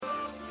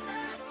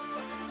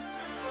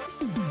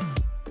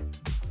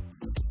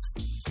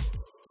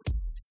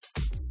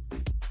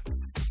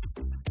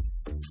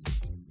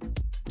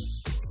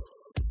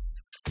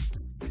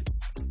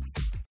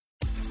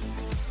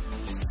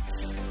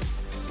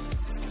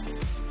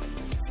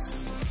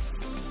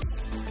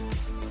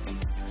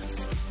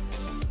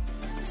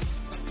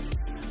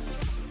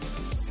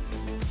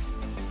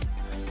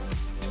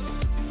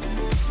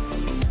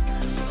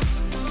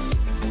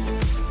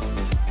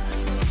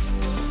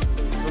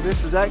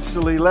is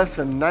actually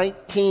lesson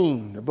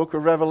 19, the book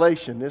of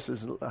Revelation. This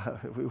is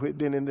we've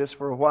been in this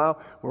for a while.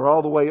 We're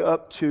all the way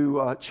up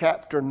to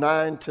chapter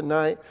 9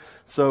 tonight.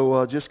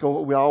 So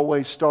we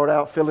always start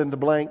out, fill in the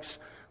blanks.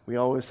 We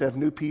always have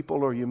new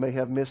people, or you may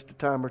have missed a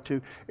time or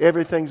two.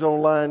 Everything's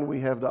online. We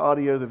have the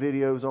audio, the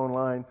videos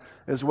online,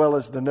 as well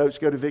as the notes.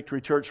 Go to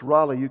Victory Church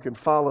Raleigh. You can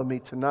follow me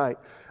tonight.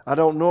 I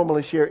don't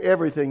normally share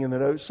everything in the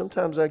notes.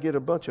 Sometimes I get a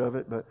bunch of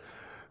it, but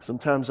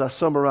sometimes I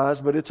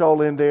summarize, but it's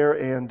all in there,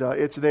 and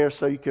it's there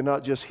so you can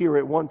not just hear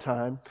it one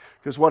time.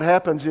 Because what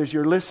happens is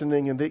you're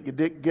listening and you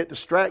get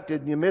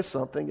distracted and you miss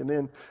something, and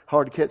then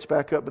hard to catch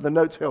back up. But the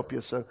notes help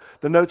you. So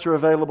the notes are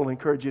available. I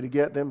encourage you to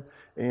get them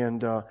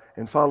and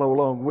follow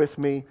along with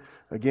me.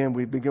 Again,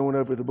 we've been going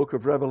over the book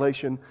of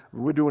Revelation.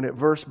 We're doing it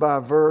verse by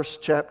verse,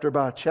 chapter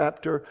by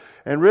chapter.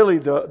 And really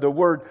the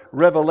word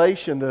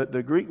revelation,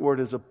 the Greek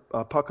word is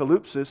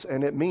apocalypsis,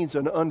 and it means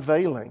an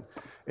unveiling.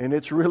 And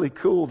it's really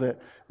cool that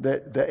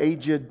the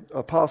aged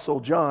apostle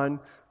John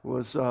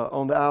was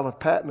on the Isle of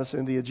Patmos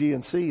in the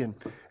Aegean Sea,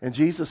 and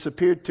Jesus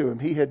appeared to him.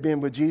 He had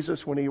been with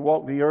Jesus when he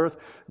walked the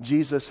earth.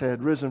 Jesus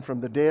had risen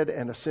from the dead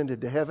and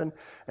ascended to heaven,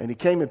 and he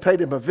came and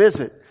paid him a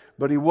visit.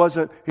 But he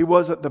wasn't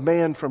the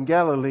man from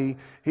Galilee.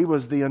 He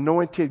was the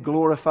anointed,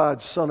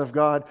 glorified Son of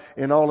God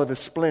in all of his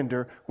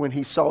splendor when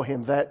he saw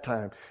him that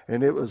time.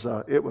 And it was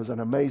an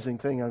amazing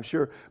thing, I'm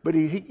sure. But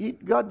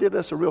God did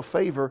us a real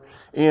favor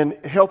in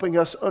helping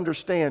us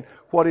understand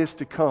what is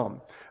to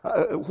come.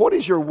 What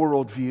is your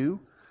worldview?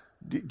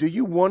 Do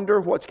you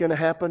wonder what's going to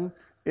happen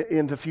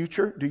in the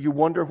future? Do you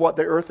wonder what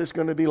the earth is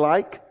going to be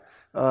like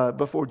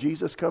before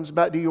Jesus comes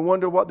back? Do you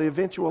wonder what the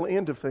eventual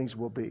end of things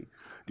will be?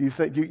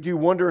 Do you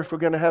wonder if we're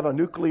going to have a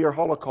nuclear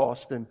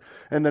holocaust and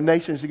the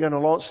nations are going to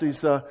launch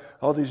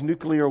all these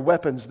nuclear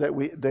weapons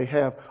that they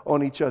have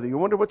on each other? You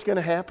wonder what's going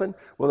to happen?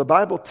 Well, the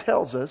Bible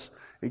tells us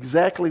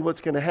exactly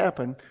what's going to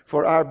happen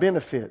for our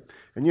benefit.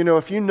 And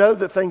if you know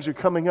that things are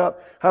coming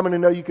up, how many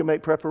know you can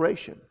make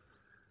preparation?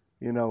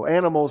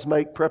 Animals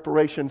make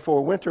preparation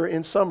for winter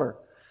and summer.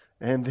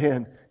 And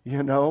then,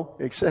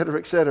 et cetera,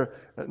 et cetera.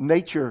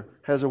 Nature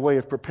has a way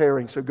of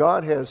preparing. So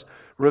God has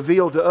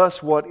revealed to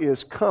us what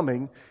is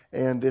coming,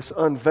 and this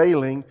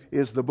unveiling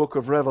is the book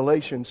of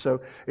Revelation.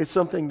 So it's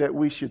something that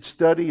we should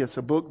study. It's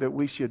a book that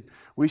we should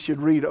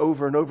read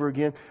over and over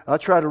again. I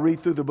try to read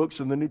through the books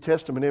of the New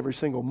Testament every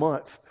single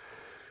month,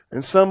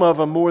 and some of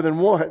them more than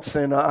once.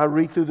 And I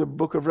read through the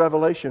book of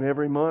Revelation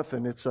every month,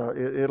 and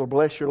it'll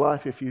bless your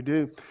life if you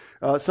do.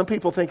 Some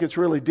people think it's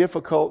really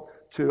difficult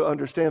to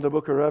understand the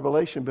book of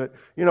Revelation, but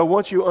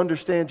once you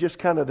understand just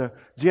kind of the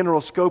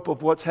general scope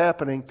of what's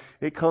happening,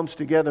 it comes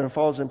together and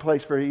falls in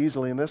place very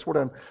easily. And that's what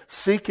I'm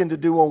seeking to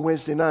do on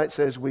Wednesday nights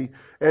as we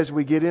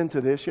get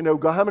into this.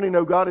 How many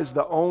know God is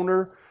the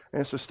owner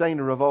and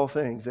sustainer of all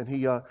things, and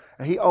He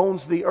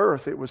owns the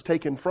earth. It was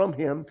taken from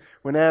Him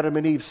when Adam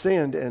and Eve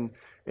sinned, and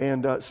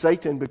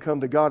Satan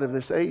become the god of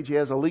this age. He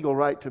has a legal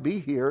right to be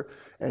here,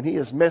 and he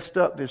has messed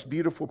up this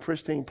beautiful,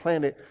 pristine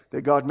planet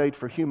that God made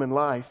for human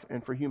life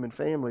and for human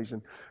families.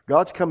 And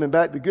God's coming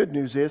back. The good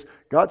news is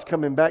God's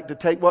coming back to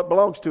take what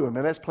belongs to Him,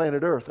 and that's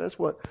planet Earth. That's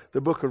what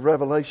the book of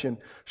Revelation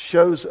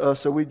shows us.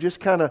 So we just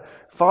kind of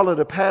followed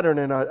a pattern,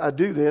 and I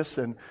do this,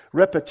 and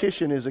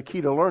repetition is a key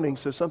to learning.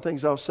 So some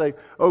things I'll say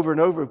over and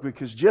over,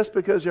 because just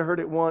because you heard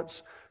it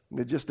once,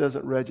 it just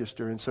doesn't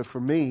register. And so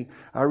for me,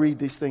 I read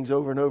these things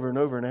over and over and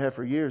over and I have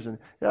for years. And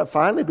I'm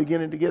finally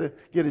beginning to get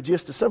a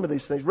gist of some of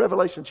these things.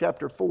 Revelation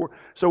chapter 4.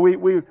 So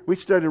we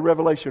studied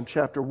Revelation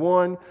chapter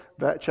 1,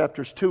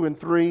 chapters 2 and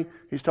 3.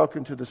 He's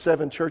talking to the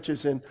 7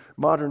 churches in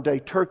modern day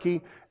Turkey.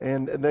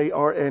 And they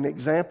are an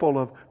example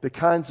of the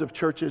kinds of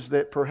churches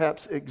that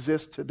perhaps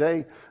exist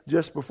today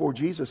just before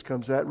Jesus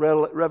comes out.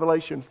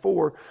 Revelation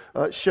 4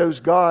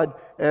 shows God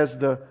as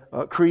the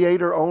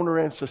creator, owner,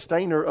 and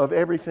sustainer of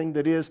everything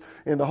that is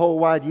in the whole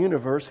wide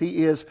universe.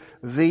 He is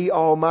the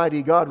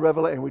Almighty God.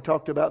 And we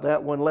talked about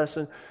that one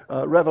lesson.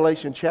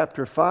 Revelation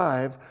chapter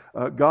 5,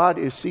 God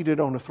is seated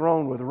on a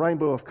throne with a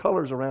rainbow of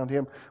colors around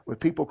Him, with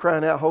people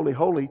crying out, "Holy,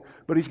 holy!"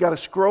 But He's got a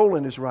scroll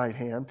in His right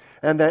hand,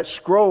 and that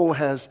scroll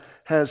has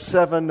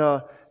seven.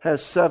 What's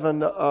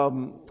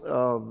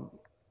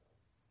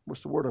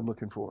the word I'm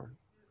looking for?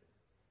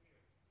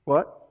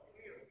 What?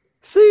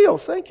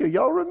 Seals. Thank you.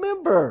 Y'all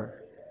remember.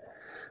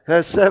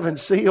 Has 7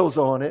 seals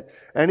on it,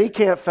 and He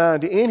can't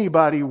find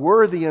anybody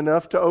worthy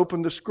enough to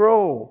open the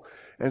scroll.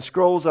 And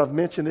scrolls, I've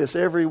mentioned this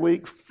every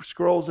week,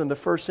 scrolls in the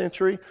first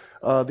century,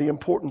 the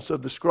importance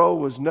of the scroll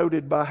was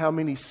noted by how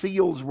many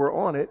seals were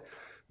on it.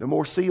 The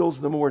more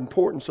seals, the more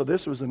important. So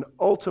this was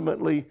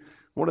ultimately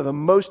one of the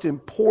most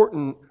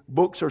important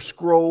books or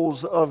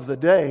scrolls of the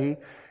day.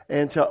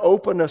 And to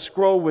open a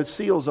scroll with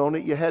seals on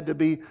it, you had to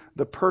be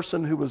the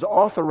person who was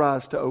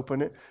authorized to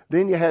open it.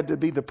 Then you had to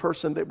be the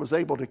person that was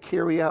able to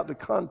carry out the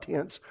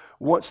contents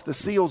once the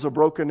seals are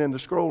broken and the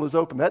scroll is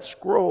open. That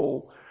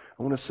scroll,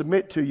 I want to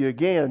submit to you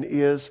again,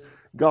 is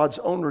God's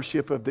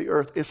ownership of the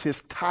earth. It's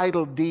His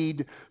title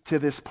deed to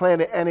this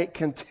planet, and it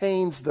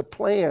contains the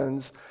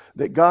plans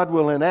that God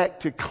will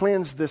enact to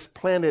cleanse this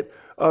planet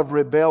of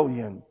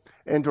rebellion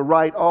and to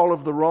right all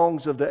of the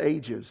wrongs of the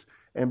ages.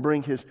 and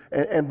bring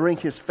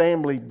his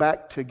family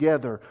back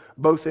together,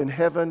 both in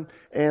heaven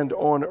and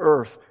on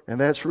earth. And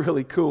that's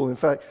really cool. In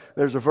fact,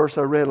 there's a verse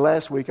I read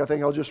last week. I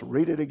think I'll just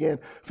read it again.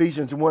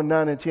 Ephesians 1,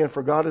 9 and 10.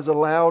 For God has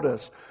allowed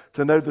us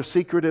to know the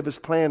secret of his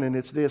plan, and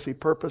it's this: he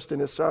purposed in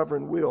his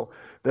sovereign will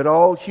that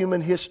all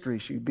human history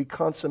should be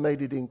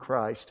consummated in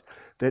Christ,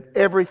 that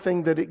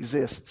everything that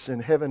exists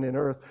in heaven and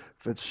earth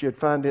should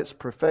find its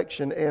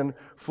perfection and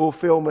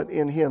fulfillment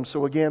in him.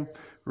 So again,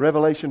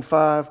 Revelation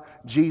 5,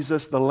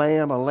 Jesus the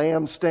Lamb, a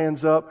lamb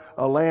stands up,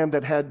 a lamb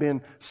that had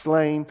been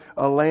slain,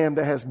 a lamb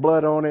that has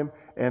blood on him,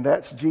 and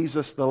that's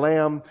Jesus the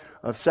Lamb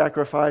of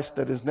sacrifice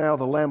that is now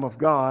the Lamb of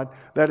God,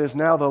 that is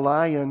now the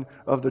Lion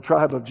of the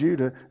tribe of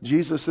Judah.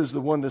 Jesus is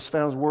the one that's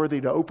found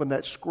worthy to open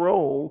that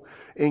scroll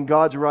in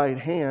God's right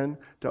hand,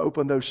 to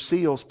open those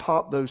seals,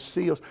 pop those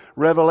seals.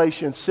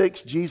 Revelation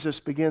 6, Jesus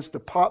begins to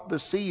pop the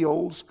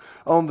seals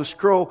on the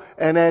scroll,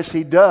 and as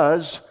he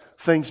does,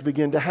 things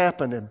begin to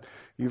happen. And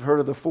you've heard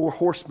of the 4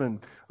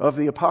 horsemen of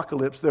the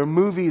apocalypse. There are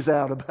movies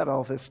out about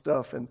all this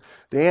stuff. And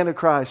the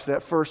Antichrist,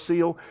 that first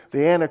seal,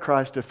 the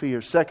Antichrist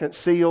appears. Second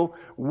seal,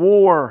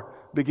 war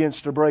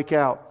begins to break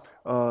out.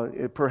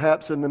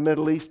 Perhaps in the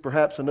Middle East,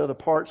 perhaps in other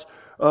parts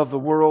of the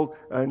world.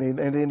 And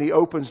then he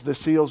opens the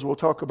seals. We'll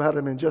talk about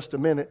them in just a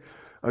minute.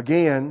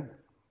 Again,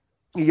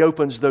 he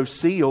opens those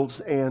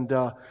seals. And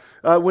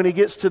when he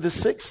gets to the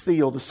 6th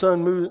seal, the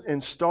sun, moon,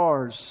 and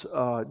stars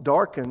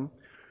darken.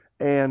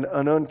 And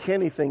an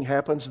uncanny thing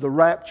happens. The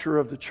rapture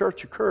of the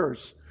church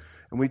occurs.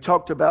 And we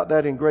talked about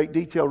that in great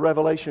detail.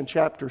 Revelation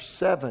chapter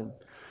 7.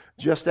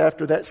 Just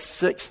after that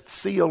 6th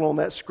seal on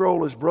that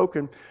scroll is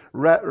broken,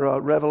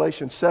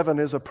 Revelation 7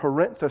 is a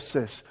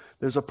parenthesis.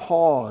 There's a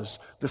pause.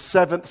 The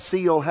 7th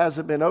seal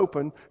hasn't been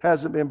opened,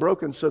 hasn't been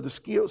broken, so the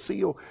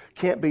seal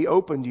can't be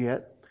opened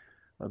yet.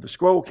 The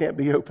scroll can't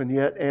be opened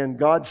yet, and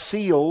God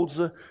seals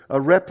a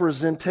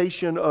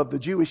representation of the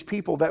Jewish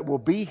people that will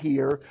be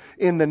here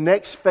in the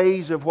next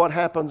phase of what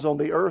happens on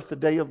the earth, the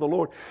day of the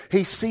Lord.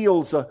 He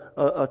seals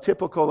a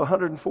typical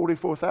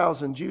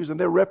 144,000 Jews, and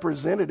they're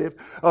representative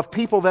of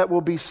people that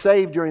will be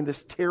saved during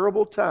this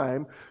terrible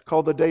time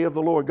called the day of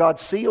the Lord. God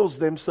seals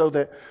them so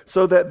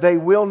that they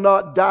will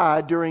not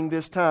die during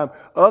this time.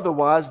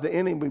 Otherwise, the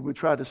enemy would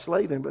try to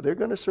slay them, but they're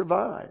going to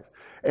survive.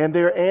 And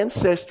their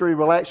ancestry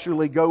will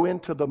actually go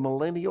into the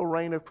millennial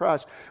reign of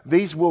Christ.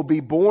 These will be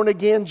born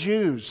again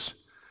Jews.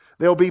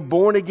 They'll be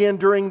born again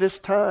during this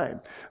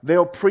time.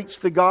 They'll preach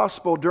the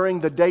gospel during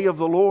the day of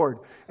the Lord.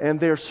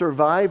 And they're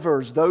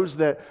survivors, those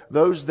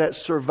that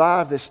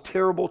survive this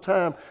terrible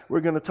time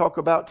we're going to talk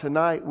about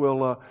tonight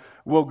will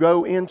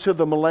go into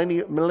the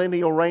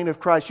millennial reign of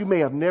Christ. You may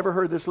have never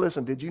heard this.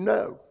 Listen, did you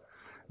know?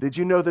 Did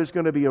you know there's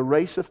going to be a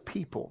race of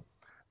people,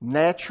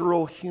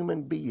 natural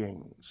human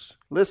beings?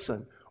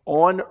 Listen.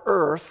 On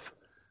earth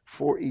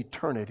for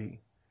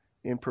eternity,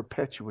 in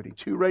perpetuity.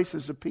 2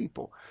 races of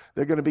people.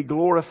 They're going to be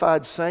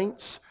glorified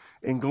saints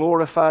in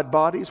glorified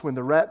bodies when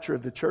the rapture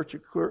of the church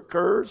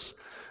occurs.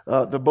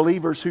 The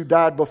believers who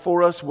died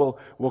before us will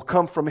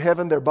come from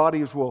heaven. Their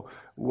bodies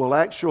will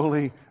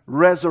actually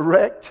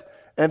resurrect.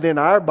 And then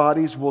our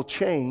bodies will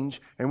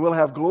change and we'll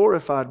have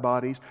glorified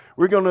bodies.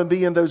 We're going to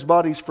be in those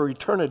bodies for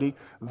eternity.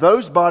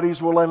 Those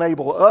bodies will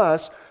enable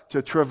us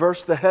to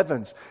traverse the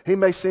heavens. He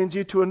may send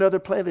you to another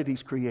planet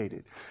He's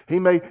created. He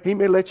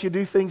may let you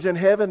do things in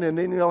heaven, and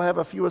then you'll have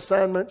a few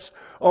assignments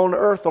on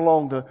earth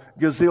along the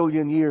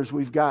gazillion years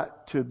we've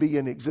got to be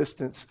in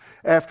existence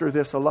after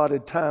this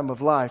allotted time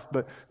of life.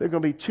 But there are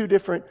going to be 2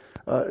 different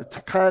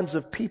kinds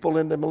of people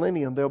in the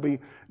millennium. There'll be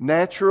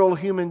natural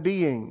human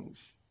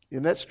beings.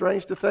 Isn't that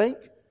strange to think?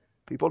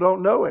 People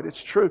don't know it.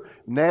 It's true.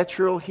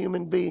 Natural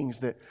human beings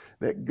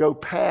that go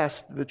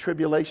past the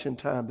tribulation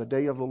time, the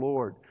day of the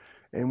Lord.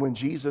 And when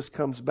Jesus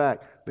comes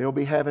back, they'll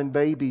be having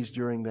babies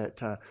during that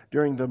time,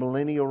 during the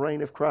millennial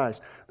reign of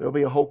Christ. There'll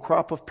be a whole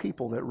crop of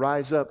people that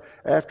rise up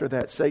after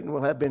that. Satan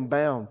will have been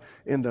bound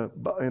in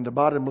the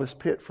bottomless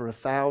pit for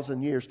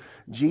 1,000 years.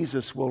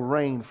 Jesus will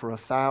reign for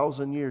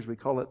 1,000 years. We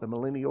call it the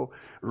millennial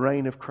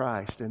reign of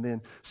Christ. And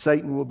then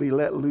Satan will be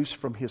let loose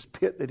from his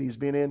pit that he's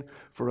been in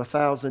for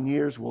 1,000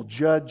 years. Will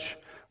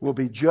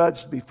be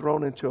judged, be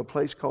thrown into a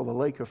place called the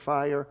lake of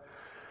fire.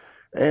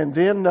 And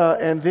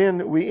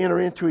then we enter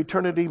into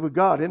eternity with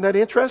God. Isn't that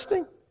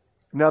interesting?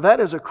 Now that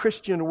is a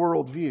Christian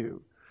worldview.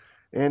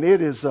 And it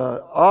is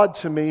odd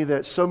to me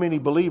that so many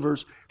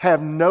believers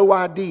have no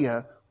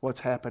idea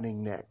what's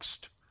happening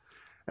next.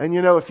 And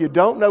you know, if you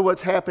don't know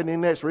what's happening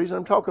next, the reason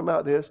I'm talking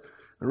about this,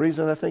 the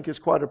reason I think it's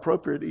quite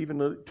appropriate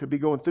even to be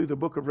going through the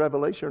book of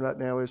Revelation right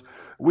now is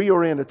we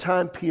are in a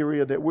time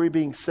period that we're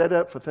being set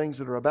up for things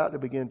that are about to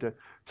begin to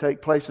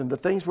take place. And the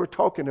things we're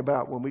talking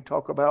about when we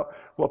talk about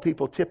what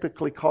people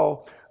typically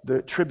call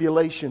the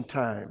tribulation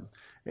time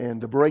and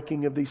the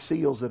breaking of these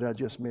seals that I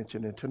just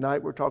mentioned. And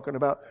tonight we're talking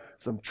about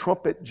some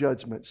trumpet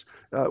judgments.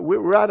 We're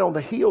right on the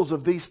heels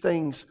of these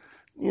things,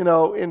 you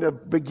know, in the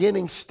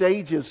beginning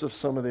stages of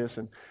some of this.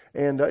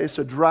 And it's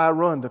a dry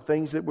run. The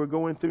things that we're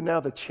going through now,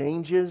 the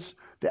changes,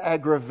 the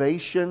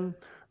aggravation,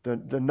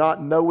 the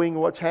not knowing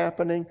what's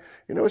happening.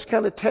 It's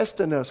kind of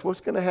testing us.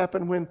 What's going to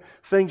happen when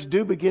things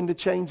do begin to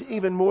change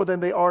even more than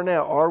they are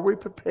now? Are we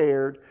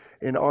prepared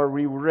and are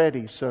we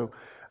ready? So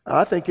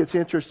I think it's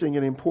interesting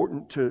and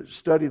important to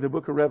study the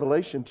book of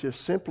Revelation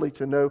just simply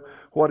to know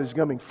what is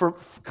coming.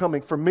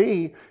 For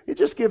me, it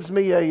just gives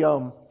me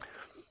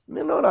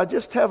I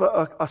just have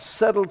a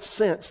settled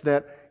sense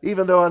that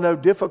even though I know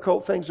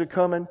difficult things are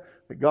coming,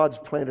 that God's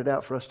planned it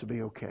out for us to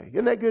be okay.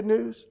 Isn't that good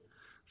news?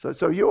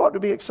 So you ought to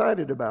be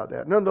excited about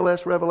that.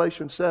 Nonetheless,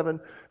 Revelation 7,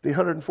 the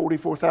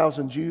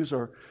 144,000 Jews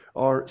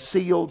are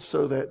sealed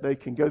so that they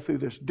can go through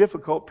this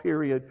difficult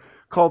period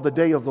called the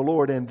Day of the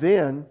Lord. And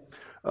then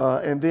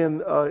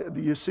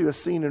you see a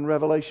scene in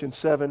Revelation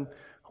 7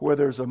 where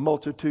there's a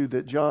multitude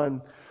that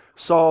John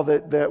saw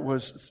that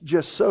was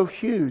just so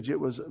huge. It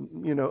was,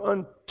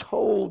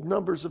 untold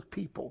numbers of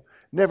people.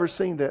 Never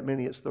seen that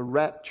many. It's the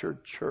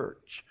raptured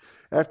church.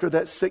 After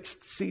that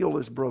sixth seal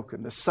is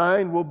broken, the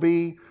sign will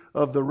be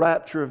of the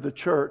rapture of the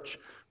church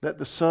that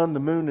the sun,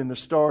 the moon, and the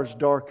stars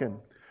darken.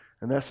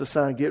 And that's the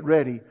sign. Get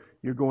ready.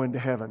 You're going to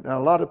heaven. Now,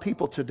 a lot of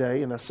people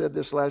today, and I said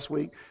this last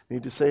week,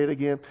 need to say it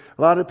again.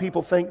 A lot of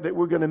people think that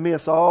we're going to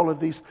miss all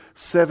of these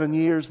 7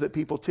 years that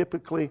people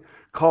typically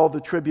call the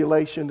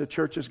tribulation. The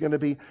church is going to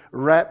be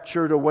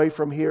raptured away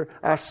from here.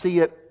 I see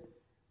it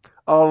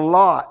a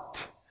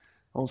lot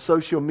on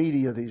social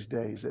media these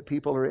days that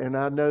people are, and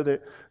I know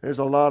that there's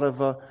a lot of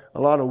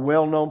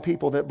well-known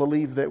people that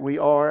believe that we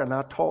are, and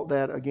I taught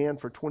that again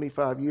for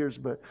 25 years.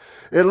 But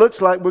it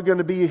looks like we're going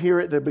to be here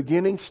at the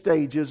beginning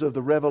stages of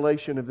the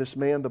revelation of this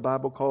man the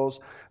Bible calls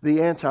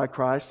the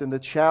Antichrist and the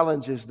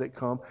challenges that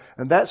come,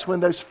 and that's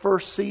when those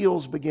first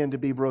seals begin to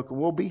be broken.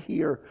 We'll be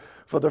here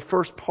for the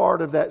first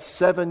part of that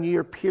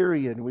 7-year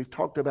period. We've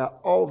talked about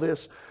all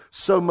this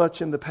so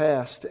much in the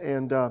past,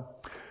 and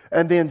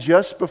then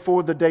just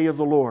before the day of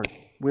the Lord,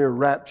 we're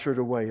raptured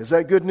away. Is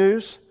that good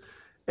news?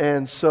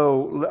 And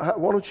so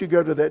why don't you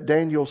go to that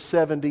Daniel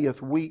 70th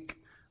week,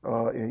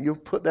 and you'll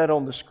put that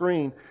on the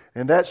screen.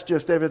 And that's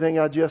just everything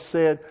I just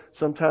said.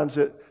 Sometimes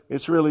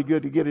it's really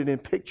good to get it in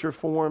picture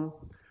form.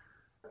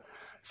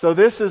 So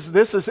this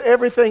is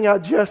everything I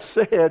just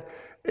said.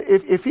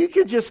 If you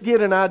could just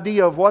get an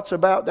idea of what's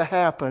about to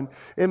happen,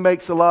 it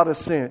makes a lot of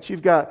sense.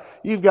 You've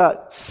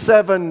got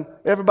 7,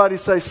 everybody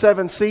say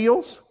 7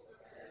 seals.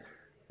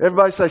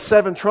 Everybody say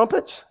 7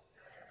 trumpets.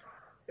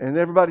 And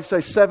everybody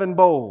say 7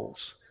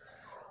 bowls.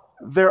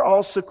 They're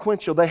all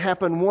sequential. They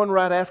happen one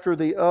right after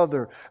the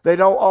other. They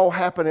don't all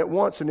happen at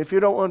once. And if you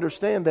don't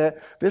understand that,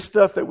 this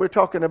stuff that we're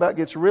talking about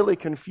gets really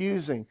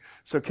confusing.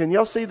 So can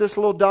y'all see this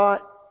little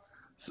dot?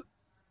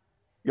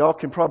 Y'all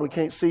probably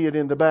can't see it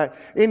in the back.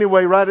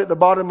 Anyway, right at the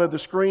bottom of the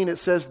screen, it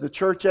says the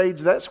church age.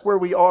 That's where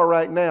we are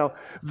right now.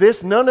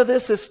 None of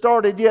this has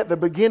started yet. The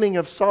beginning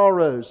of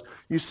sorrows.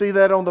 You see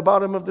that on the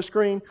bottom of the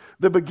screen?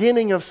 The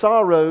beginning of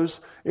sorrows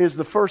is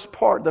the first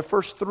part, the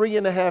first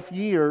 3.5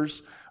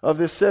 years of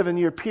this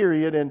 7-year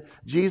period. And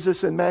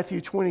Jesus in Matthew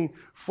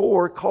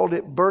 24 called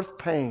it birth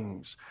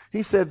pangs.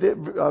 He said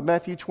that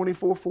Matthew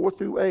 24,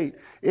 4-8,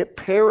 it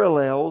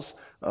parallels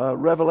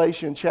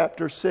Revelation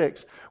chapter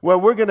 6. Well,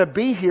 we're going to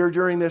be here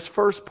during this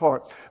first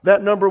part.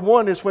 That number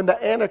 1 is when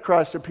the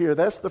Antichrist appears.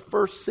 That's the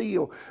first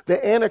seal.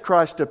 The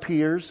Antichrist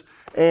appears,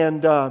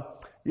 and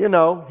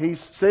he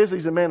says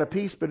he's a man of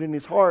peace, but in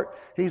his heart,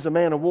 he's a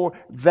man of war.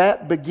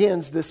 That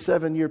begins this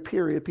 7-year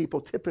period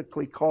people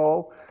typically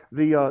call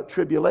the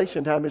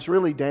tribulation time. It's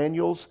really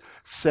Daniel's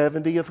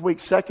 70th week.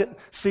 Second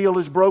seal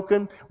is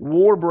broken.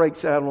 War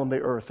breaks out on the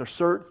earth. The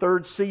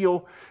third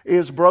seal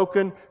is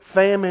broken.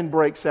 Famine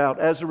breaks out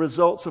as a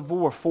result of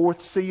war.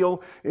 Fourth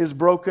seal is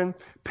broken.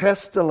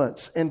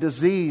 Pestilence and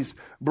disease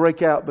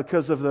break out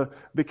because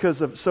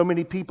of so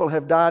many people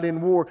have died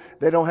in war.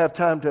 They don't have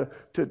time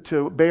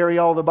to bury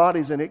all the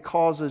bodies, and it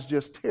causes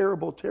just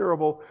terrible,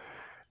 terrible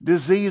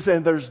disease,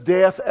 and there's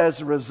death as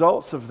a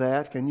result of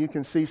that. And you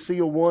can see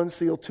seal 1,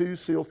 seal 2,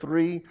 seal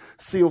 3,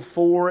 seal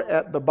 4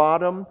 at the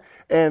bottom.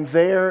 And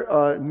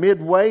there,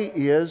 midway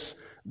is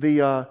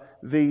the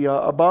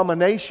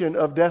abomination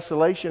of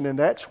desolation. And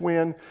that's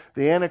when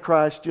the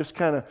Antichrist just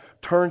kind of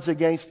turns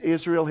against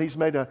Israel. He's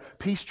made a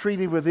peace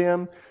treaty with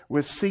them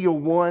with seal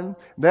 1.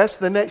 That's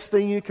the next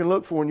thing you can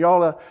look for. And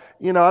y'all,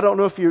 I don't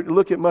know if you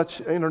look at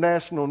much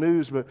international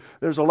news, but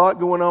there's a lot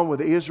going on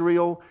with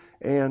Israel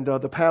and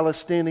the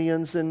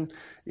Palestinians, and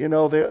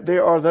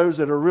there are those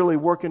that are really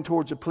working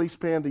towards a peace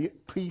plan. The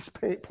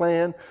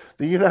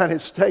United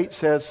States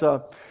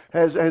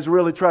has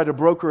really tried to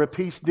broker a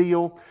peace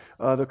deal.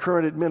 The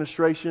current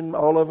administration,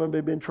 all of them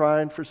have been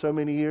trying for so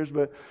many years,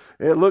 but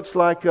it looks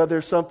like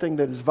there's something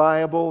that is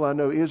viable. I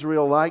know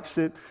Israel likes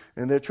it,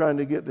 and they're trying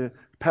to get the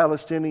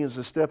Palestinians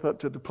to step up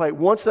to the plate.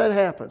 Once that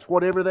happens,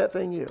 whatever that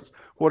thing is,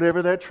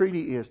 whatever that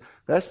treaty is,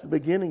 that's the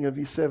beginning of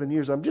these 7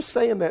 years. I'm just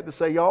saying that to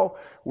say, y'all,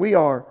 we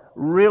are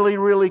really,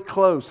 really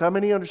close. How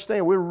many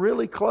understand? We're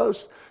really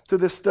close to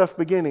this stuff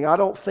beginning. I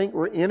don't think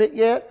we're in it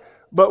yet,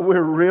 but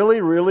we're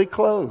really, really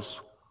close.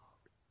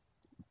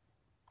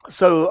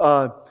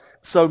 So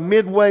So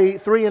midway,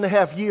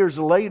 3.5 years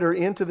later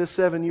into the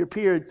 7-year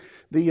period,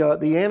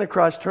 the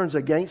Antichrist turns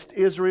against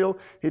Israel.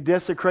 He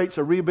desecrates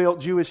a rebuilt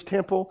Jewish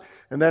temple,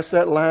 and that's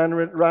that line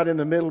right in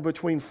the middle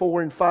between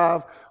 4 and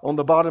 5 on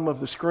the bottom of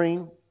the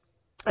screen.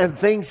 And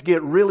things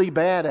get really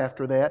bad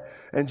after that.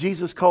 And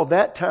Jesus called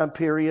that time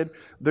period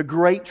the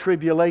Great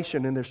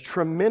Tribulation. And there's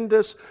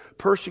tremendous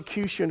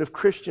persecution of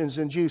Christians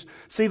and Jews.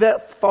 See,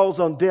 that falls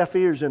on deaf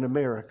ears in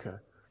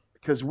America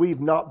because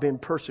we've not been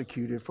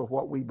persecuted for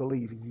what we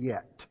believe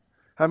yet.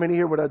 How many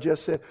hear what I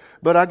just said?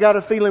 But I got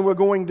a feeling we're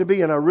going to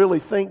be, and I really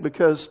think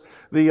because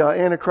the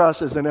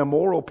Antichrist is an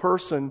immoral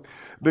person,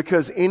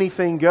 because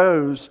anything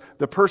goes,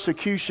 the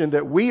persecution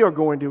that we are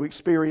going to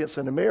experience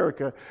in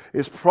America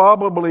is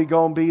probably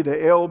going to be the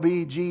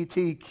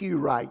LGBTQ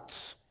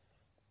rights.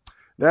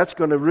 That's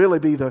going to really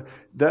be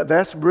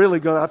that's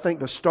really going to, I think,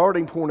 the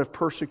starting point of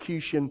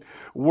persecution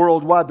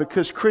worldwide,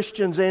 because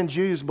Christians and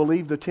Jews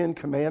believe the 10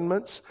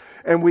 Commandments,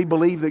 and we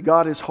believe that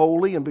God is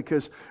holy, and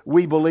because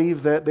we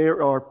believe that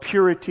there are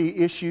purity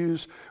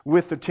issues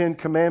with the 10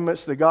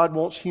 Commandments that God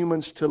wants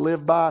humans to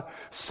live by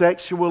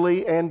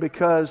sexually, and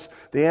because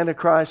the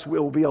Antichrist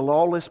will be a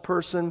lawless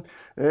person,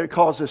 it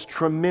causes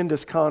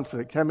tremendous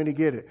conflict. How many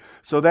get it?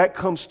 So that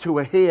comes to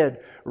a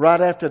head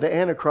right after the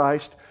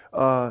Antichrist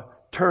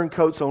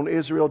turncoats on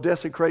Israel,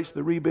 desecrates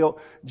the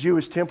rebuilt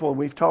Jewish temple, and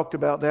we've talked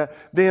about that.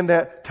 Then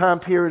that time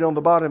period on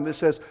the bottom that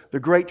says the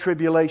Great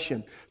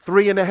Tribulation.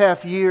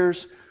 3.5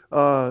 years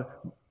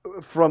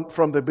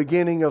from the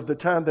beginning of the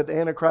time that the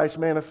Antichrist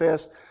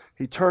manifests.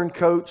 He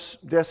turncoats,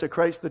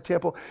 desecrates the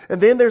temple. And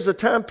then there's a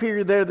time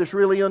period there that's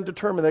really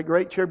undetermined, that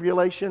Great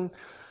Tribulation.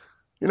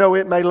 You know,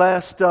 it may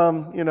last, you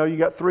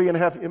got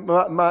 3.5, it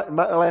might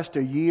last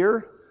a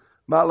year,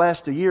 might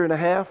last a year and a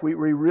half. We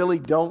really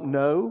don't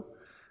know.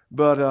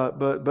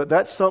 But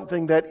that's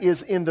something that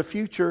is in the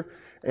future,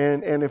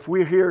 and if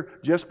we're here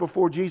just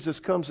before Jesus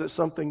comes, it's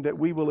something that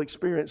we will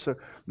experience. So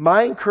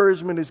my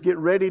encouragement is get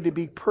ready to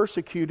be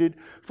persecuted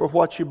for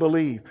what you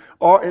believe.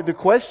 Or the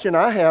question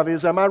I have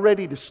is, am I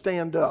ready to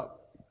stand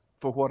up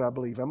for what I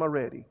believe? Am I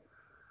ready?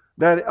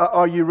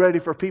 Are you ready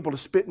for people to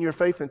spit in your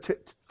face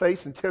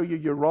and tell you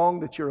you're wrong,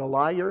 that you're a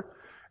liar,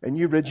 and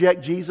you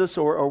reject Jesus,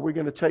 or are we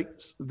going to take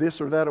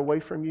this or that away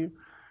from you?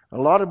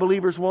 A lot of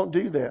believers won't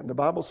do that. And the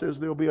Bible says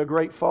there'll be a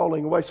great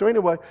falling away. So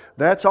anyway,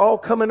 that's all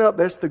coming up.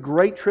 That's the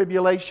Great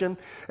Tribulation.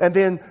 And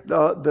then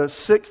the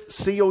sixth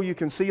seal you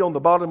can see on the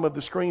bottom of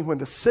the screen. When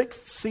the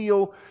sixth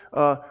seal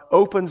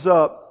opens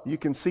up, you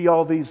can see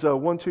all these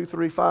 1, 2,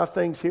 3, 5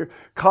 things here.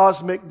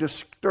 Cosmic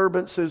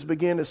disturbances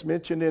begin. It's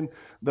mentioned in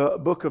the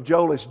book of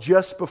Joel. It's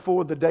just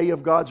before the day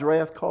of God's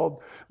wrath,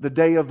 called the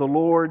day of the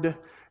Lord.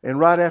 And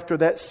right after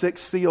that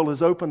sixth seal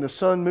is opened, the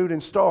sun, moon,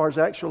 and stars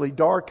actually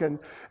darken.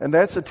 And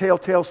that's a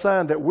telltale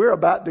sign that we're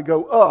about to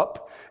go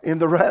up in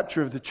the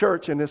rapture of the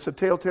church. And it's a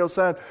telltale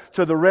sign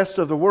to the rest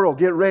of the world.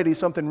 Get ready,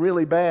 something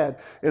really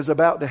bad is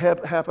about to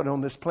happen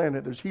on this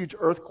planet. There's a huge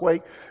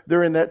earthquake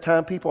during that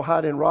time. People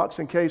hide in rocks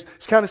and caves.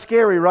 It's kind of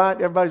scary, right?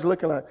 Everybody's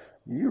looking like,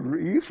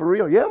 you for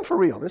real? Yeah, I'm for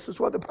real. This is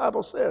what the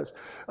Bible says.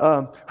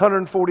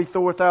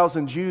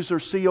 144,000 Jews are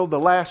sealed. The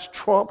last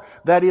trump,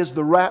 that is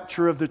the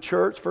rapture of the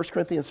church. 1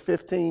 Corinthians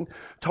 15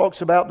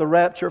 talks about the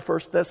rapture. 1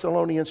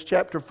 Thessalonians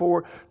chapter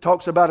 4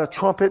 talks about a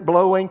trumpet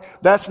blowing.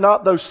 That's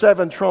not those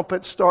 7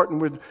 trumpets starting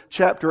with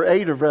chapter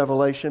 8 of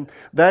Revelation.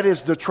 That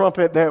is the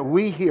trumpet that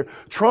we hear.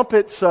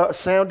 Trumpets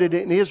sounded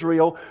in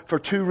Israel for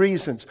 2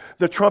 reasons.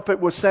 The trumpet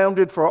was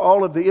sounded for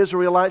all of the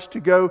Israelites to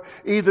go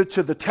either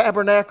to the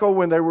tabernacle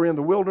when they were in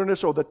the wilderness,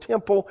 or the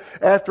temple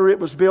after it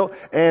was built,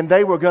 and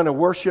they were going to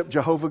worship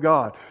Jehovah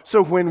God.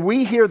 So when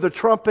we hear the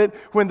trumpet,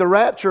 when the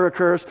rapture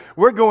occurs,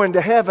 we're going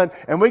to heaven,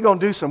 and we're going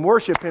to do some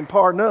worship in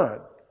Par None.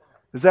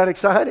 Is that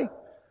exciting?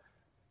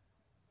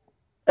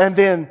 And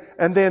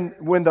then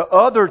when the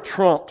other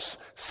trumps,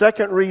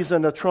 second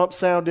reason a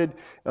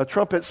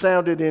trumpet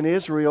sounded in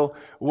Israel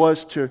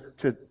was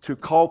to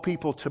call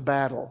people to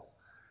battle.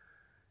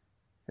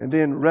 And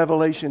then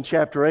Revelation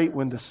chapter 8,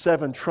 when the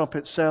 7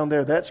 trumpets sound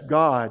there, that's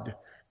God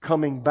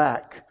coming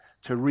back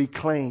to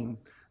reclaim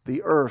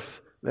the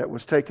earth that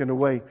was taken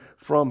away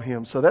from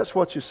him. So that's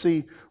what you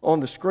see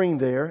on the screen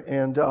there.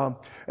 And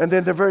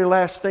then the very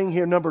last thing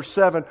here, number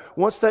 7,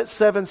 once that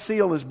 7th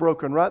seal is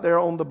broken, right there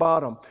on the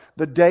bottom,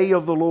 the day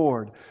of the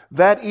Lord,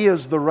 that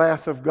is the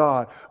wrath of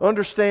God.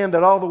 Understand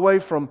that all the way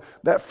from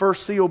that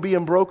first seal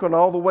being broken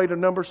all the way to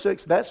number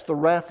 6, that's the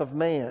wrath of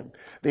man.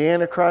 The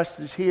Antichrist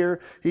is here.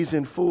 He's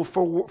in full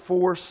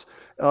force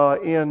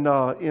in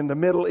the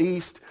Middle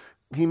East.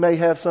 He may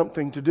have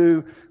something to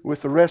do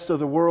with the rest of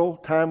the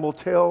world. Time will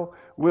tell.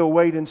 We'll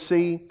wait and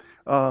see.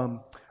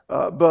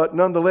 But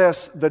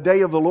nonetheless, the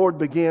day of the Lord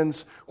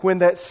begins when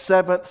that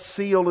 7th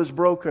seal is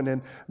broken.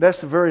 And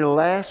that's the very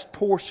last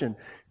portion.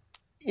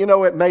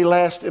 it may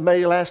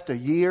last a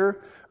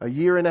year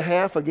and a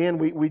half. Again,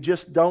 we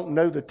just don't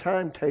know the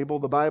timetable.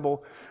 The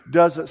Bible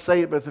doesn't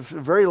say it, but the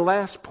very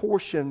last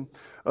portion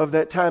of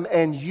that time,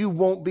 and you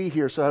won't be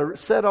here. So I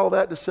said all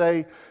that to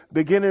say,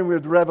 beginning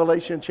with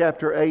Revelation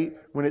chapter 8,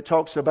 when it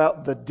talks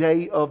about the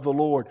day of the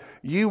Lord,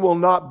 you will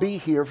not be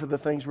here for the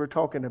things we're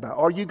talking about.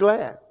 Are you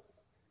glad?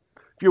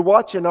 If you're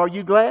watching, are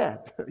you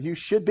glad? You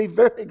should be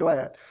very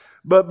glad.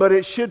 But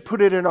it should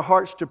put it in our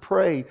hearts to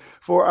pray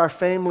for our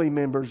family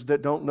members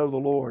that don't know the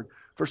Lord.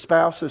 For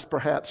spouses,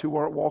 perhaps, who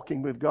aren't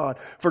walking with God.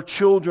 For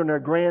children or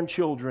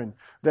grandchildren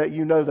that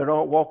you know that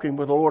aren't walking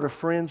with the Lord. Or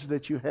friends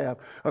that you have.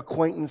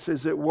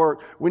 Acquaintances at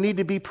work. We need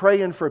to be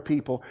praying for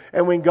people.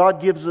 And when God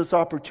gives us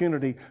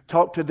opportunity,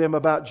 talk to them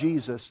about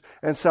Jesus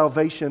and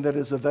salvation that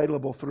is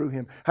available through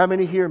Him. How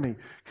many hear me?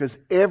 Because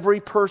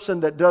every person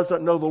that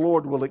doesn't know the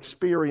Lord will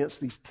experience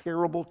these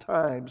terrible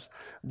times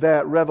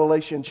that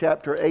Revelation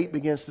chapter 8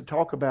 begins to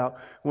talk about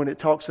when it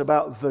talks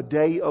about the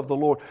day of the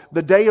Lord.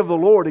 The day of the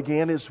Lord,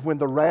 again, is when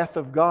the wrath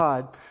of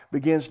God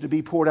begins to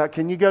be poured out.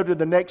 Can you go to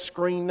the next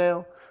screen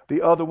now?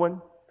 The other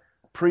one.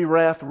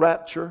 Pre-wrath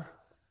rapture.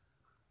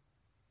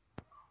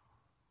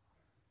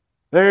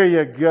 There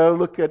you go.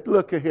 Look at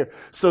here.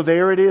 So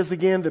there it is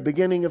again, the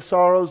beginning of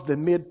sorrows, the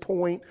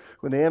midpoint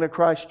when the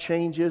Antichrist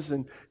changes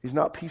and he's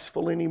not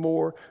peaceful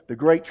anymore. The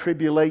great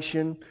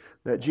tribulation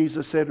that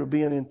Jesus said would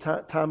be a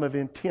time of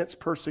intense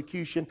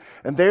persecution.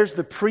 And there's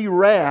the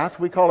pre-wrath.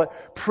 We call it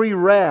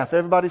pre-wrath.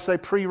 Everybody say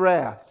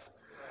pre-wrath.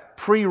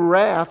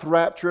 Pre-wrath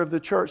rapture of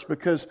the church,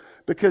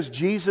 because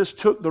Jesus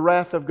took the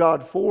wrath of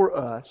God for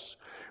us.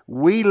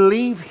 We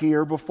leave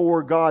here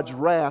before God's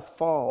wrath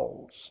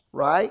falls,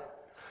 right?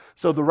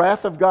 So the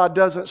wrath of God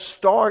doesn't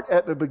start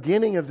at the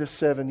beginning of this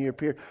 7-year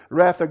period. The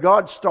wrath of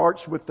God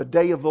starts with the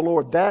day of the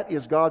Lord. That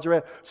is God's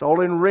wrath. It's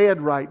all in red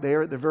right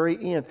there at the very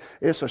end.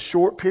 It's a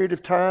short period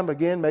of time,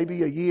 again,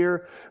 maybe a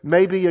year,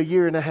 maybe a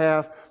year and a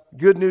half.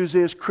 Good news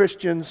is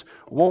Christians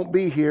won't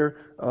be here.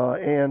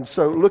 And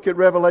so look at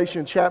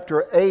Revelation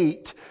chapter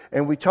 8.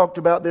 And we talked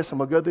about this. I'm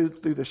going to go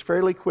through this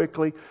fairly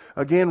quickly.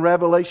 Again,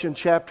 Revelation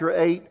chapter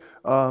 8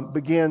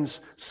 begins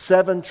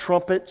 7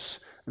 trumpets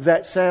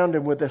that sound.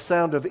 And with the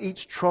sound of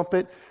each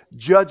trumpet,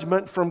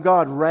 judgment from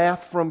God,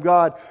 wrath from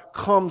God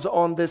comes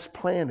on this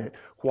planet.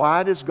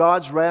 Why does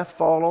God's wrath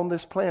fall on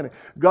this planet?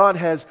 God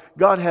has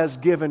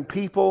given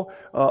people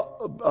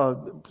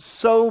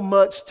so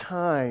much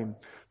time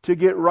to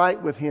get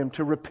right with Him,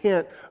 to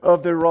repent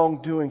of their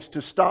wrongdoings,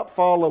 to stop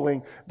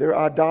following their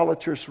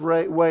idolatrous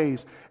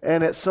ways.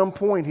 And at some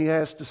point He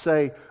has to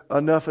say,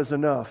 enough is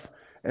enough.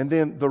 And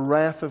then the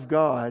wrath of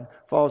God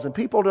falls. And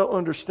people don't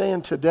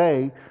understand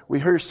today. We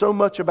hear so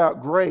much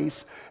about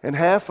grace, and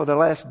half of the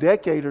last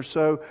decade or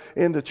so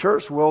in the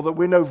church world, that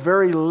we know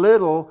very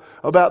little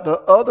about the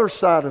other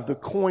side of the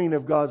coin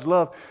of God's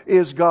love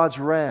is God's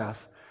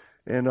wrath.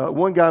 And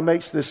one guy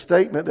makes this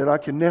statement that I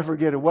can never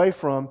get away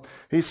from.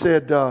 He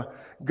said,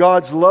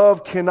 God's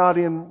love cannot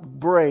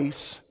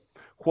embrace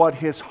what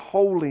His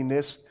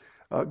holiness,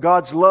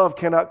 God's love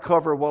cannot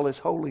cover what His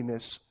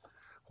holiness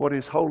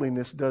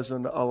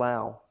doesn't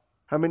allow.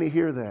 How many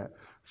hear that?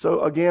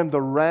 So again,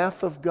 the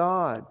wrath of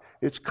God,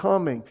 it's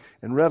coming.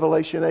 In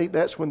Revelation 8,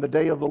 that's when the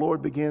day of the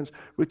Lord begins.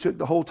 We took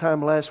the whole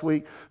time last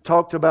week,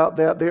 talked about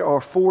that. There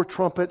are 4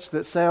 trumpets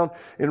that sound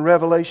in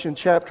Revelation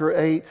chapter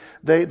 8.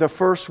 The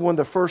first one,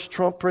 the first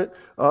trumpet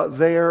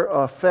there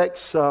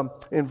affects,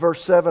 in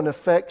verse 7,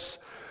 affects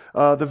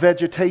the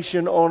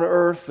vegetation on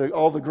earth.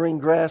 All the green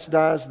grass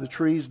dies, the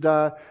trees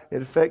die.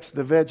 It affects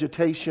the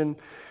vegetation.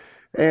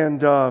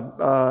 And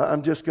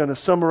I'm just going to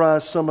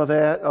summarize some of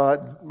that.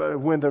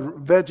 When the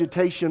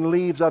vegetation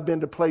leaves, I've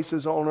been to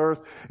places on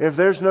earth. If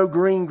there's no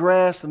green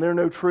grass and there are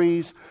no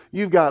trees,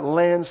 you've got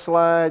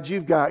landslides,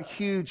 you've got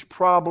huge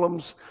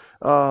problems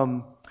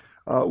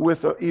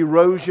with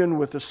erosion,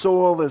 with the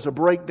soil. There's a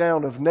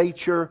breakdown of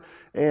nature,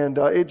 and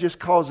it just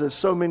causes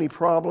so many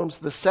problems.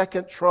 The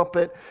second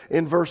trumpet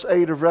in verse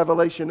 8 of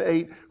Revelation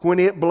 8, when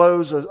it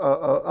blows,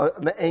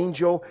 an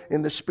angel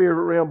in the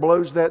spirit realm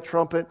blows that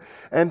trumpet,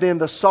 and then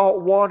the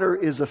salt water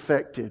is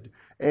affected,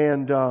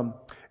 and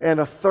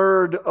a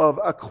third of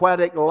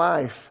aquatic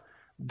life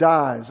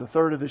dies. A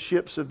third of the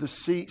ships of the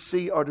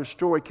sea are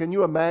destroyed. Can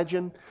you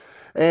imagine?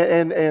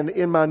 And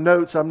in my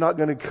notes, I'm not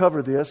going to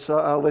cover this.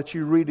 I'll let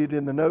you read it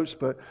in the notes.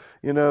 But,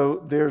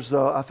 there's,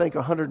 I think,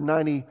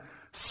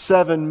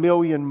 197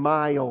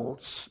 million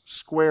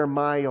square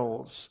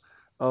miles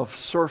of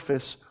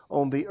surface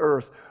on the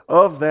earth.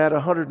 Of that,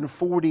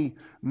 140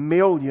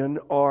 million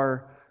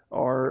are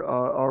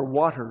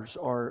waters,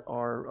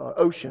 are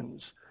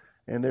oceans.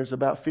 And there's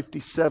about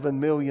 57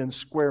 million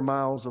square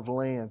miles of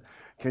land.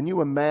 Can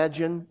you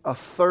imagine? A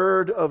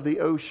third of the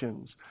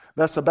oceans.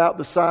 That's about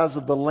the size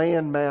of the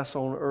land mass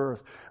on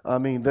earth. I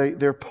mean,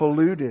 they're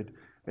polluted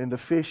and the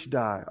fish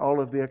die. All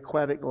of the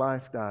aquatic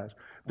life dies.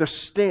 The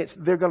stench,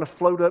 they're going to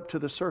float up to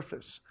the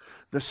surface.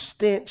 The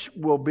stench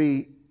will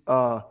be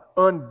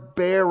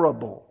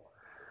unbearable.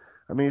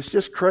 I mean, it's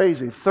just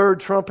crazy. Third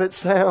trumpet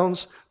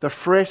sounds. The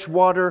fresh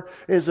water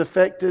is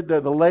affected. The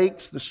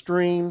lakes, the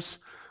streams,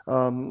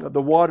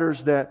 the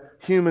waters that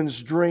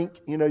humans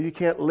drink. You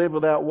can't live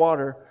without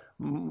water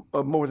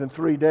more than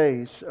 3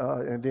 days,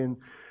 and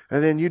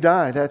then you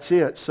die. That's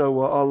it. So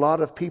a lot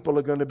of people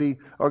are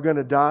going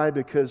to die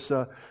because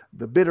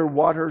the bitter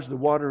waters. The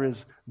water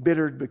is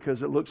bittered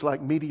because it looks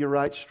like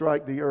meteorites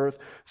strike the earth.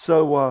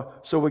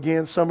 So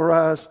again,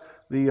 summarize.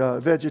 The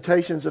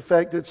vegetation's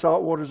affected,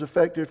 salt water's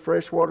affected,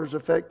 fresh water's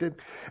affected.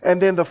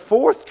 And then the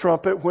fourth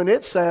trumpet, when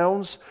it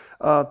sounds,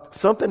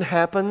 something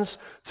happens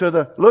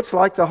to looks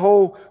like the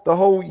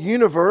whole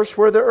universe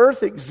where the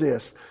earth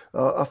exists.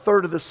 A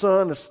third of the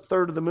sun, a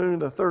third of the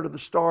moon, a third of the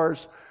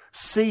stars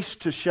cease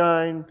to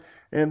shine.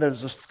 And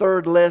there's a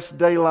third less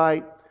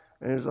daylight.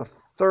 And there's a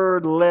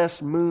third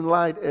less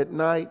moonlight at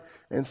night.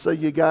 And so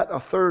you got a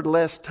third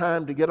less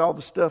time to get all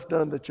the stuff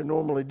done that you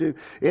normally do.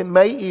 It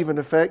may even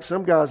affect,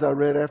 some guys I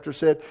read after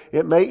said,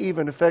 it may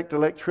even affect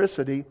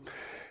electricity.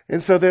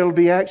 And so there'll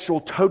be actual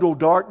total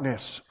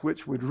darkness,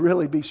 which would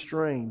really be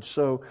strange.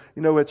 So,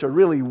 it's a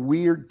really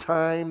weird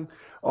time,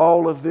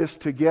 all of this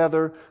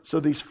together. So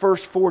these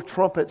first 4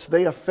 trumpets,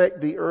 they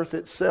affect the earth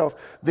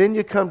itself. Then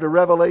you come to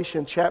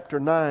Revelation chapter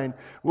 9.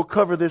 We'll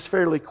cover this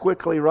fairly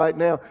quickly right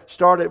now.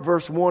 Start at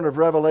verse 1 of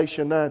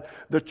Revelation 9.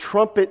 The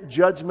trumpet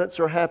judgments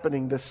are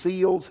happening. The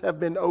seals have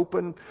been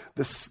opened.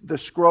 The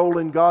scroll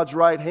in God's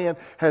right hand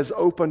has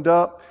opened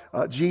up.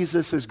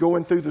 Jesus is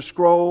going through the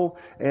scroll.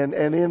 And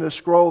in the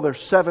scroll,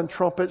 there's 7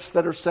 trumpets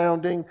that are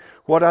sounding.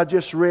 What I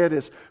just read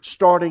is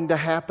starting to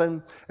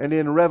happen. And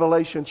in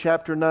Revelation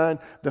chapter 9,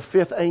 the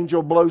 5th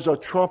angel blows a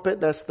trumpet.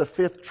 That's the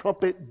 5th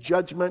trumpet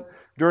judgment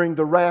during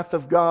the wrath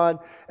of God.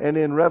 And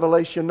in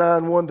Revelation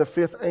 9:1, the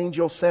 5th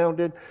angel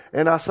sounded,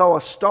 and I saw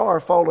a star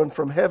fallen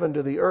from heaven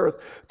to the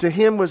earth. To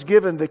him was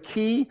given the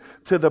key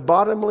to the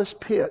bottomless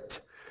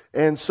pit.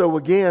 And so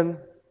again,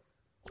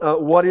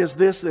 what is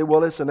this?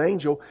 Well, it's an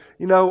angel.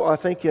 I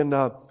think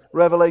in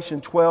Revelation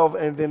 12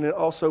 and then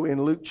also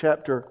in Luke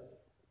chapter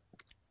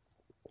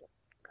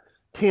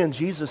 10,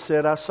 Jesus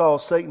said, I saw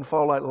Satan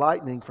fall like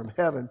lightning from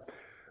heaven.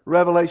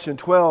 Revelation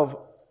 12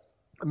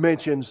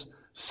 mentions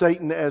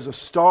Satan as a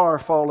star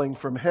falling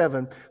from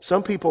heaven.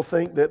 Some people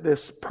think that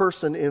this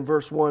person in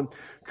verse 1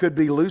 could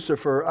be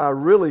Lucifer. I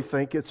really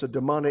think it's a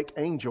demonic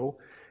angel.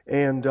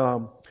 And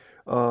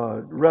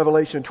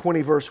Revelation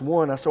 20 verse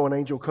 1, I saw an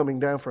angel coming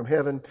down from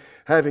heaven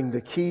having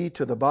the key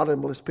to the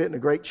bottomless pit and a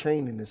great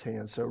chain in his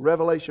hand. So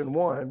Revelation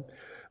 1,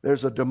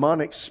 there's a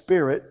demonic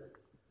spirit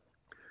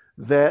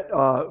that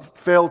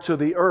fell to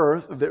the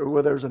earth,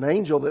 where there's an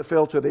angel that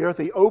fell to the earth.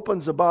 He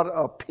opens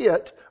a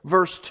pit.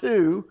 Verse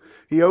 2,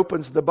 he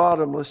opens the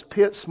bottomless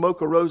pit.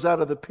 Smoke arose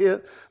out of the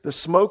pit, the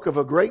smoke of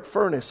a great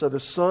furnace. So the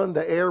sun,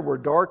 the air were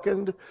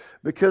darkened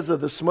because of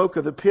the smoke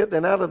of the pit.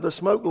 Then out of the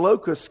smoke,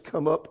 locusts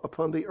come up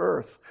upon the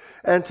earth.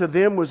 And to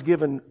them was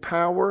given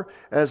power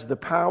as the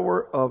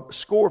power of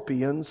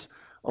scorpions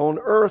on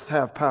earth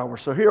have power.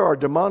 So here are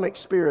demonic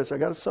spirits. I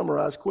got to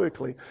summarize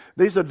quickly.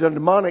 These are the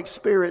demonic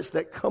spirits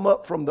that come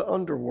up from the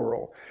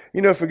underworld.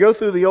 If we go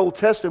through the Old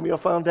Testament, you'll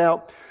find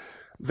out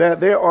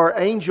that there are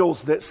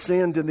angels that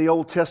sinned in the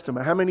Old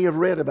Testament. How many have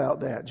read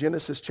about that?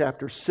 Genesis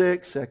chapter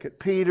 6, 2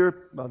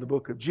 Peter, the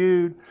book of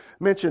Jude,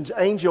 mentions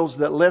angels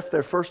that left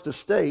their first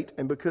estate,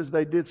 and because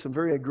they did some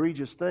very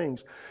egregious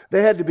things,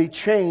 they had to be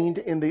chained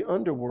in the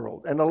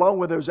underworld. And along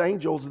with those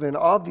angels, then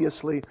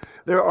obviously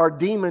there are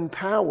demon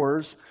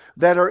powers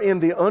that are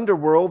in the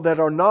underworld that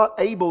are not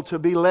able to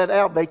be let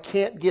out. They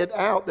can't get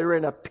out. They're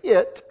in a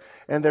pit,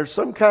 and there's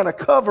some kind of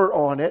cover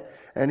on it.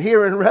 And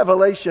here in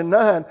Revelation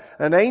 9,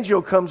 an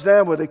angel comes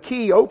down with a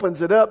key,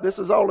 opens it up. This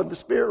is all in the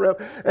spirit realm.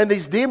 And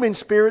these demon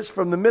spirits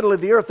from the middle of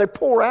the earth, they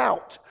pour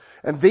out.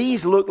 And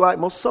these look like,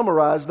 most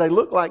summarized, they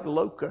look like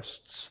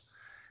locusts.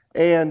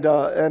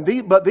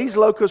 But these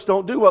locusts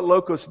don't do what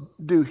locusts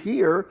do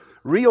here.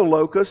 Real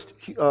locusts,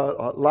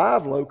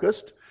 live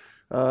locusts,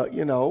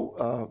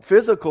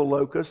 physical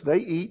locusts, they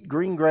eat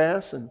green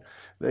grass and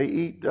they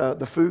eat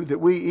the food that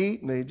we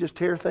eat, and they just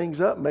tear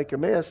things up and make a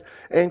mess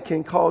and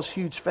can cause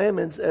huge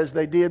famines, as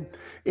they did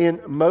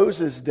in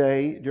Moses'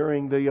 day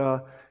during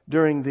the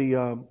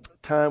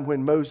time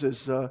when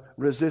Moses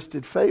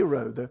resisted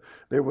Pharaoh.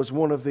 There was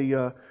one of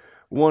the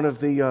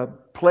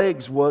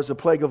plagues was a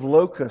plague of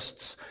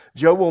locusts.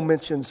 Joel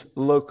mentions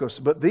locusts,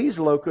 but these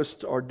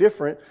locusts are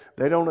different.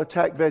 They don't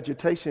attack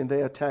vegetation,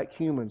 they attack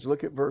humans.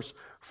 Look at verse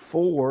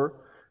 4.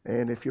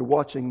 And if you're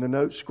watching the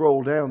notes,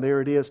 scroll down,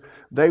 there it is.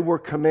 They were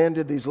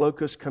commanded, these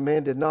locusts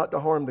commanded, not to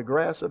harm the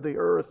grass of the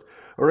earth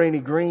or any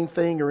green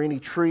thing or any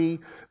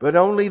tree, but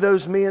only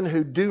those men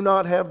who do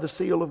not have the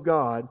seal of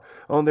God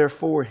on their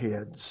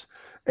foreheads.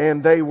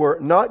 And they were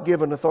not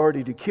given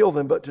authority to kill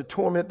them, but to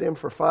torment them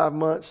for 5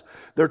 months.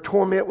 Their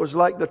torment was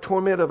like the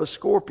torment of a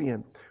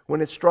scorpion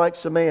when it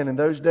strikes a man. In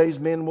those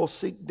days, men will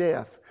seek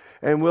death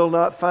and will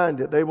not find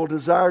it. They will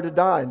desire to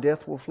die, and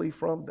death will flee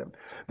from them.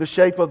 The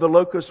shape of the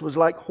locust was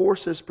like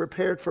horses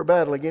prepared for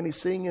battle. Again, he's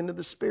seeing into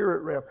the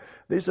spirit realm.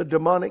 These are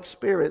demonic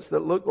spirits that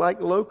look like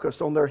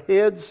locusts. On their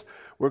heads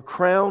were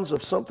crowns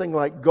of something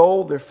like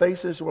gold. Their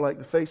faces were like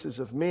the faces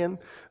of men.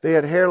 They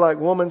had hair like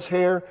woman's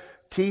hair,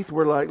 teeth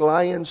were like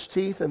lions'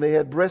 teeth, and they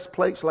had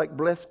breastplates like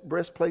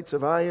breastplates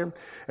of iron.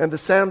 And the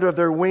sound of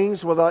their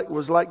wings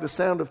was like the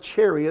sound of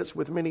chariots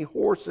with many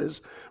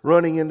horses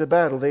running into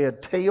battle. They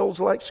had tails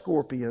like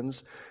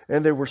scorpions,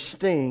 and there were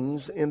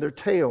stings in their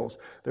tails.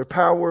 Their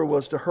power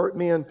was to hurt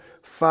men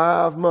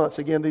 5 months.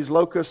 Again, these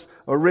locusts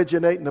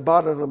originate in the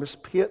bottomless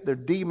pit. They're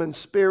demon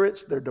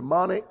spirits. They're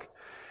demonic.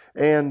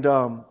 And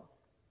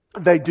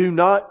they do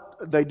not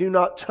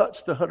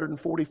touch the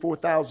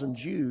 144,000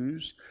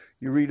 Jews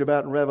you read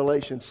about in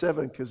Revelation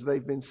 7 because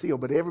they've been sealed.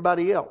 But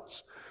everybody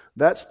else,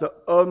 that's the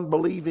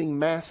unbelieving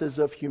masses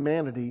of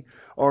humanity,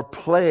 are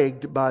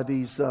plagued by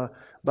these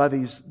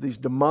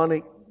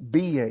demonic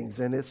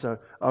beings. And it's a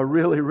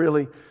really,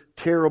 really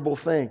terrible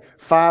thing.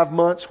 5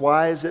 months.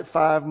 Why is it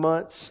 5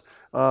 months?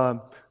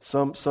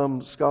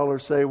 Some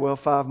scholars say, well,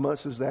 5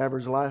 months is the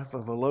average life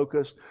of a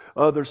locust.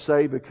 Others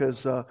say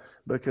because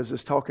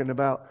it's talking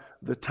about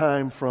the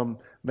time from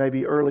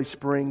maybe early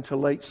spring to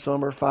late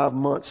summer, 5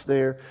 months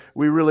there.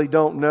 We really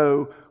don't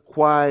know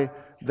why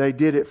they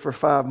did it for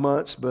 5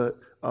 months, but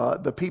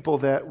the people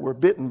that were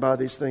bitten by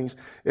these things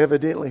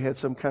evidently had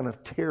some kind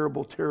of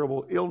terrible,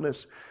 terrible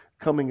illness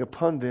coming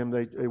upon them.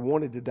 They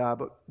wanted to die,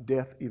 but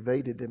death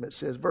evaded them. It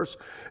says, verse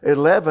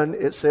 11,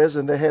 it says,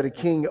 and they had a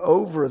king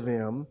over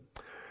them,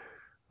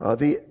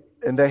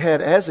 and they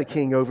had as a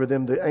king over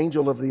them the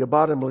angel of the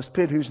bottomless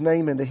pit, whose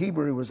name in the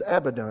Hebrew was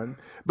Abaddon,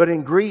 but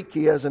in Greek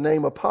he has a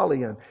name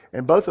Apollyon.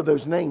 And both of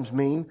those names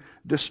mean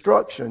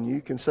destruction.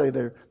 You can say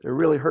they're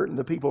really hurting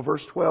the people.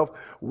 Verse 12,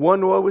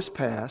 one woe is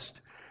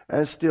past,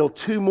 and still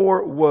 2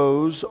 more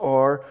woes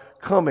are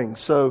coming.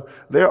 So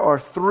there are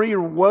 3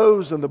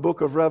 woes in the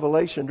book of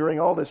Revelation during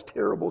all this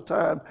terrible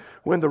time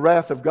when the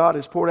wrath of God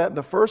is poured out. And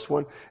the first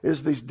one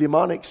is these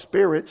demonic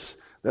spirits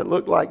that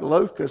look like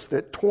locusts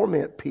that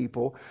torment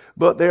people.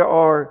 But there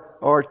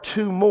are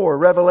 2 more.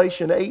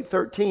 Revelation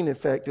 8:13, in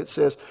fact, it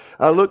says,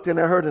 I looked and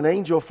I heard an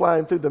angel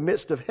flying through the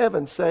midst of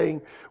heaven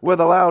saying with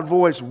a loud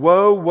voice,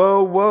 woe,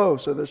 woe, woe.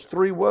 So there's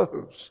 3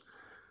 woes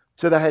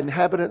to the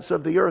inhabitants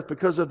of the earth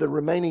because of the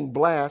remaining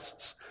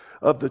blasts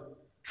of the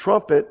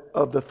trumpet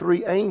of the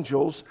 3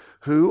 angels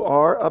who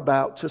are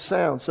about to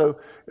sound. So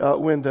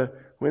when the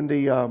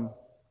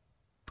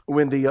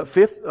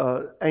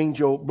 5th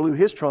angel blew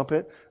his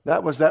trumpet,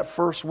 that was that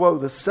first woe.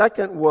 The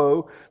second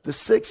woe, the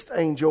 6th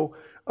angel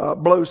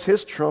blows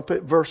his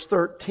trumpet. Verse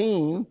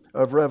 13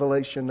 of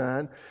Revelation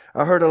 9,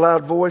 I heard a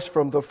loud voice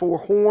from the 4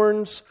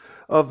 horns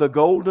of the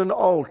golden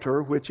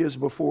altar, which is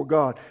before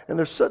God. And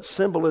there's such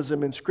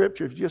symbolism in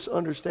Scripture. If you just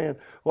understand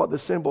what the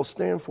symbols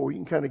stand for, you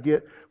can kind of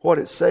get what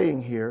it's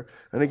saying here.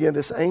 And again,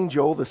 this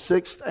angel, the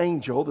 6th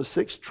angel, the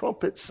 6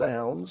 trumpet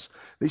sounds,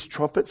 these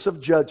trumpets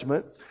of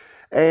judgment.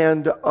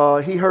 And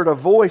he heard a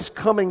voice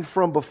coming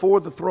from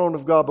before the throne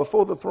of God.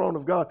 Before the throne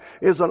of God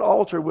is an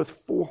altar with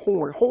 4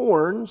 horns.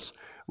 Horns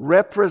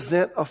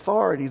represent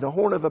authority. The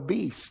horn of a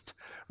beast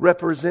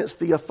represents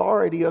the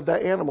authority of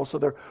that animal. So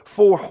there are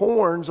 4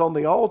 horns on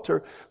the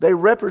altar. They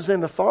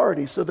represent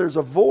authority. So there's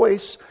a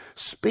voice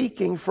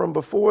speaking from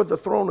before the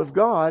throne of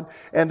God,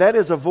 and that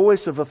is a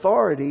voice of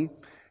authority.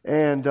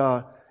 And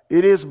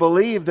it is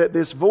believed that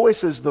this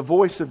voice is the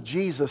voice of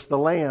Jesus, the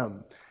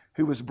Lamb,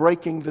 who was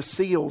breaking the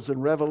seals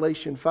in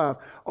Revelation 5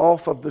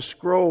 off of the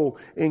scroll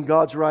in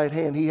God's right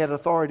hand. He had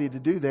authority to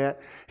do that.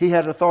 He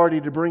had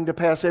authority to bring to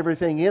pass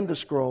everything in the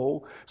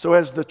scroll. So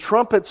as the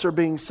trumpets are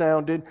being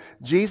sounded,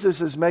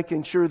 Jesus is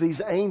making sure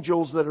these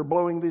angels that are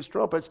blowing these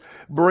trumpets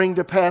bring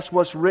to pass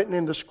what's written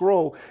in the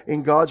scroll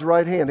in God's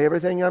right hand.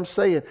 Everything I'm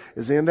saying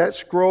is in that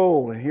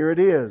scroll, and here it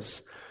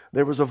is.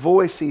 There was a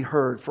voice he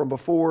heard from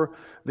before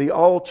the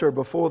altar,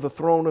 before the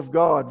throne of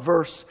God.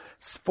 Verse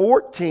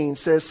 14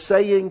 says,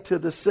 saying to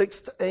the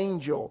 6th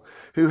angel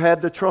who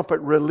had the trumpet,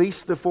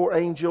 release the 4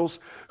 angels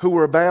who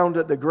were bound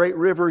at the great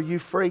river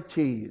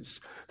Euphrates.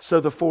 So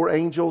the 4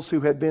 angels who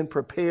had been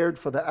prepared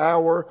for the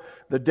hour,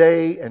 the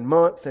day and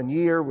month and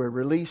year were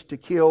released to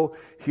kill,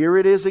 here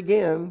it is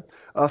again,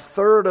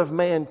 1/3 of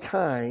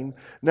mankind.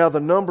 Now the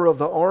number of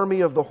the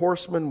army of the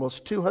horsemen was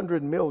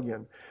 200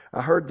 million.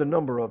 I heard the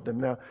number of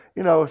them. Now,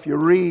 if you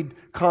read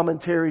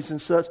commentaries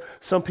and such,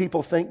 some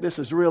people think this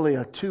is really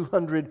a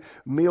 200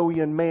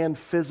 million man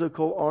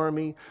physical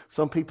army.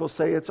 Some people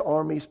say it's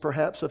armies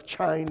perhaps of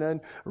China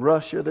and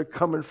Russia. They're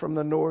coming from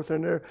the north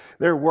and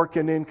they're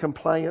working in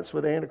compliance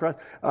with Antichrist.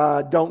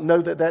 I don't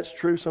know that that's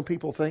true. Some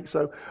people think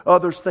so.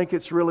 Others think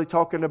it's really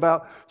talking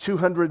about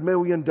 200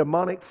 million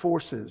demonic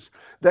forces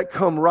that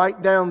come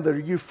right down the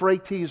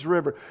Euphrates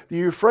River. The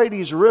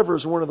Euphrates River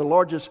is one of the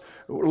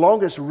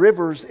longest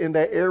rivers in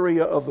that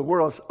area of the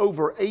world. It's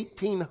over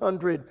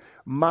 1,800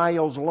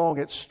 miles long.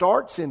 It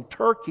starts in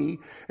Turkey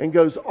and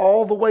goes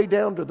all the way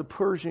down to the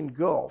Persian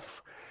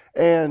Gulf.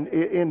 And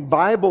in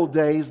Bible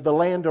days, the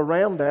land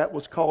around that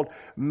was called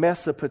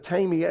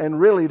Mesopotamia. And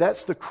really,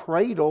 that's the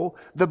cradle,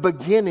 the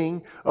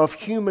beginning of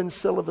human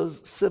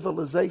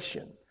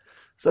civilization.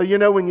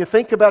 So, when you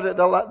think about it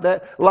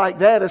like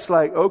that, it's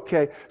like,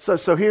 okay,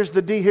 so here's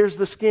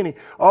the skinny.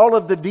 All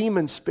of the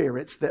demon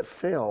spirits that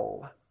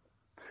fell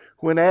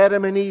when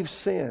Adam and Eve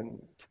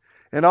sinned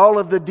and all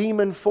of the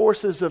demon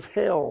forces of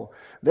hell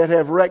that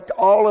have wreaked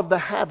all of the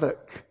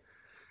havoc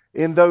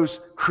in those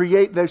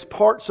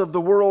parts of the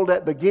world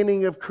at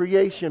beginning of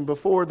creation,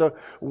 before the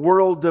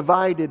world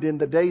divided in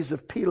the days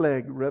of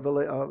Peleg,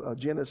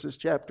 Genesis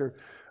chapter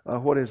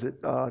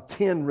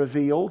 10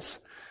 reveals.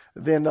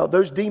 Then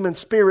those demon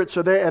spirits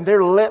are there, and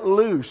they're let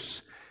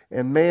loose.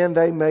 And man,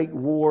 they make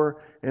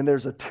war, and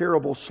there's a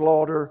terrible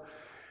slaughter,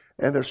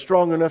 and they're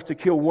strong enough to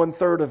kill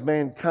 1/3 of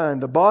mankind.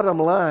 The bottom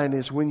line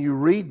is, when you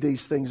read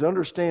these things,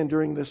 understand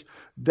during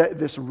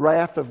this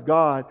wrath of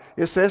God,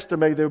 it's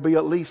estimated there'll be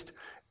at least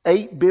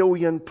 8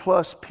 billion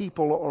plus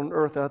people on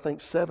earth. I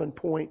think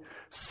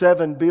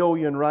 7.7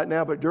 billion right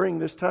now. But during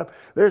this time,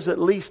 there's at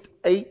least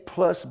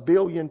 8+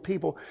 billion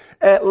people.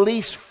 At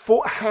least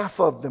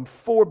half of them,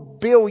 4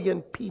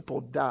 billion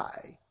people,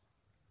 die.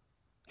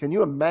 Can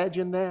you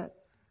imagine that?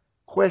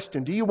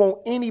 Question, do you want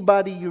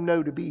anybody you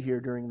know to be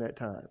here during that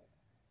time?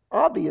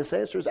 Obvious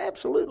answer is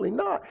absolutely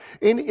not.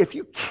 And if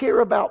you care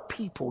about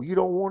people, you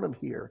don't want them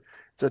here.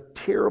 It's a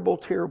terrible,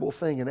 terrible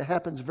thing. And it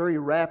happens very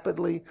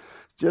rapidly,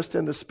 just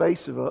in the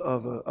space of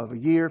a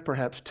year,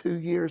 perhaps 2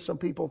 years, some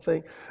people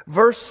think.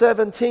 Verse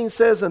 17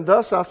 says, "And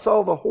thus I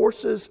saw the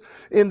horses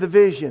in the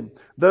vision.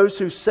 Those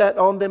who sat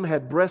on them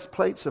had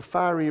breastplates of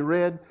fiery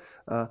red,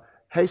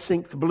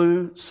 jacinth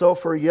blue,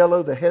 sulfur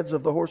yellow. The heads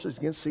of the horses,"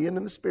 you can see it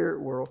in the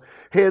spirit world,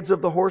 "heads of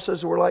the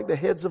horses were like the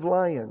heads of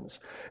lions.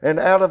 And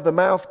out of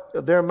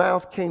their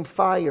mouth came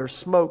fire,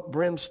 smoke,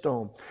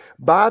 brimstone.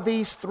 By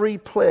these 3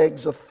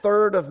 plagues,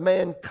 1/3 of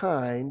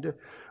mankind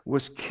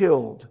was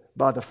killed,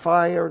 by the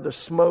fire, the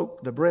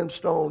smoke, the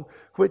brimstone,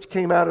 which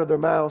came out of their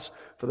mouths.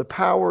 For the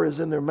power is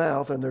in their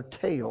mouth, and their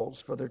tails.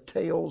 For their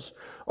tails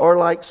are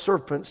like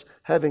serpents,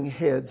 having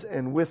heads,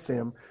 and with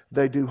them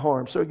they do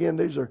harm." So again,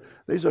 these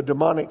are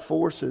demonic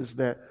forces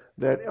that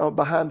are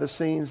behind the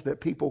scenes that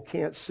people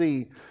can't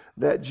see,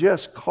 that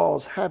just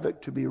cause havoc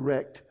to be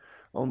wreaked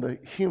on the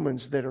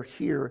humans that are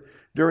here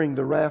during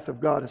the wrath of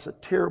God. It's a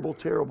terrible,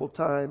 terrible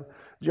time.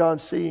 John,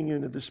 seeing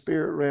into the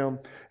spirit realm,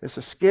 it's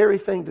a scary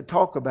thing to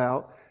talk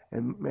about.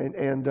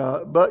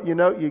 But you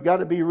know, you got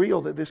to be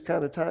real that this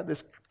kind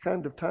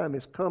of time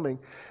is coming.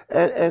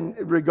 And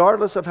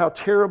regardless of how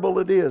terrible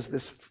it is,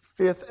 this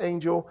 5th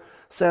angel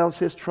sounds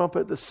his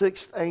trumpet, the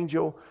 6th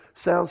angel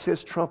sounds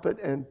his trumpet,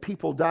 and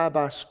people die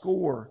by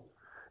score.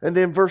 And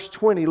then verse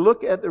 20,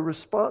 look at the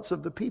response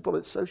of the people.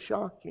 It's so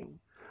shocking.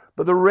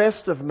 "But the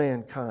rest of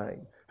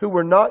mankind, who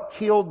were not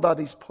killed by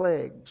these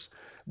plagues,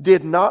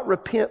 did not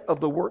repent of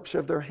the works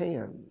of their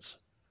hands,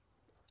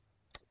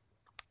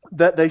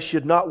 that they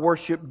should not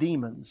worship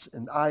demons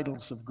and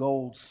idols of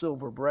gold,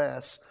 silver,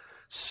 brass,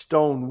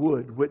 stone,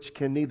 wood, which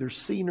can neither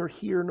see nor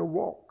hear nor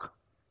walk.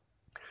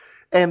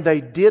 And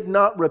they did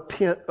not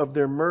repent of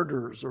their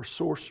murders or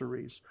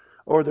sorceries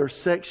or their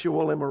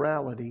sexual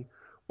immorality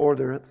or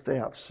their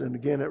thefts." And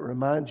again, it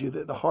reminds you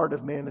that the heart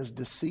of man is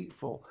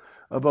deceitful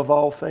above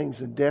all things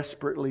and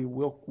desperately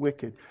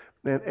wicked.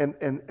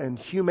 And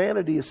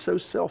humanity is so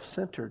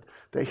self-centered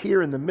that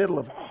here in the middle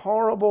of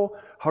horrible,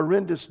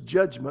 horrendous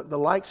judgment, the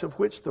likes of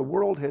which the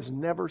world has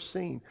never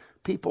seen,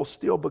 people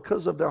still,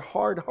 because of their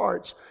hard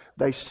hearts,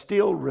 they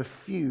still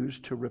refuse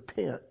to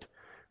repent.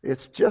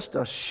 It's just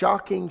a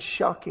shocking,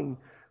 shocking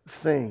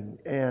thing.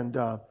 And,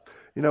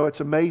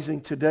 it's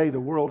amazing today. The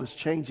world is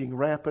changing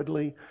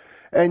rapidly.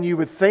 And you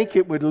would think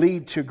it would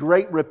lead to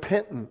great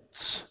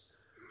repentance.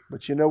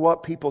 But you know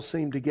what? People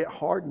seem to get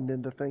hardened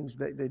into things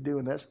that they do.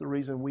 And that's the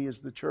reason we as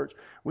the church,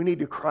 we need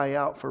to cry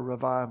out for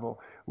revival.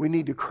 We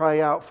need to cry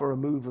out for a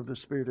move of the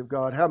Spirit of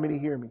God. How many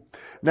hear me?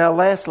 Now,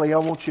 lastly, I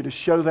want you to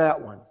show that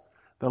one.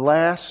 The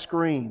last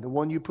screen, the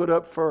one you put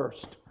up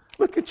first.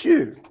 Look at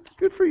you.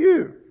 Good for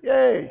you.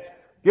 Yay.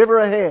 Give her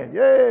a hand.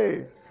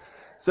 Yay.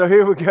 So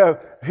here we go.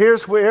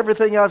 Here's where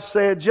everything I've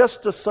said,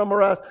 just to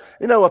summarize.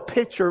 A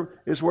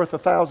picture is worth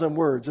 1,000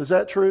 words. Is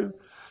that true?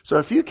 So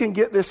if you can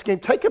get this skin,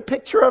 take a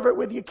picture of it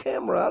with your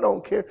camera. I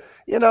don't care.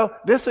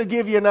 This will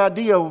give you an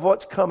idea of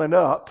what's coming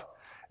up.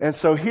 And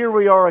so here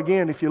we are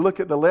again. If you look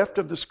at the left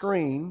of the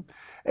screen,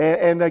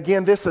 and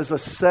again, this is a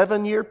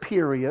 7-year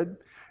period.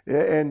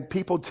 And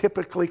people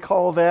typically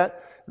call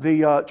that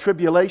the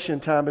tribulation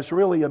time. It's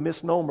really a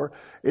misnomer.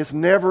 It's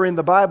never in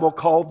the Bible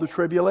called the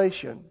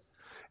tribulation.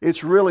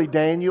 It's really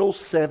Daniel's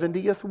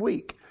 70th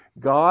week.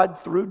 God,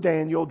 through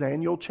Daniel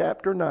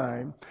chapter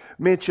 9,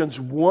 mentions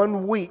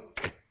 1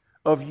 week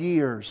of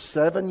years,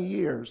 7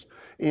 years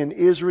in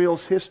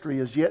Israel's history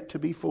is yet to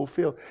be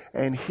fulfilled.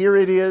 And here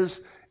it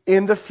is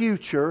in the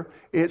future.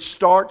 It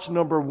starts,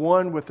 number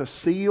 1, with the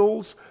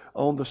seals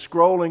on the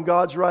scroll in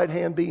God's right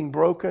hand being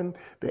broken.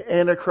 The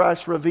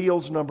Antichrist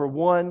reveals, number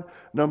 1.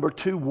 Number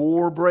 2,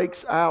 war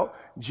breaks out.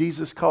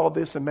 Jesus called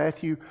this in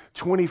Matthew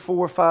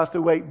 24,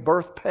 5-8,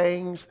 birth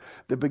pangs,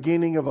 the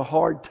beginning of a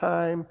hard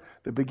time,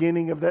 the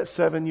beginning of that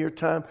 7-year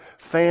time.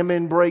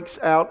 Famine breaks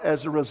out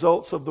as a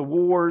result of the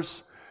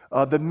wars.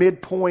 The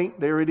midpoint,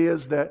 there it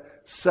is, that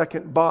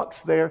second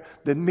box there.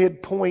 The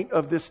midpoint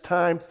of this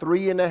time,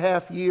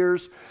 3.5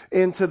 years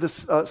into the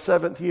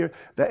 7th year,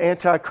 the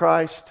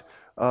Antichrist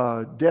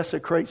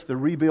desecrates the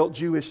rebuilt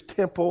Jewish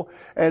temple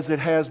as it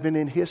has been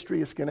in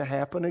history, it's going to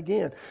happen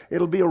again.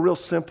 It'll be a real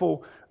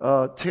simple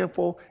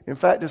temple. In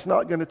fact, it's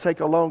not going to take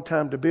a long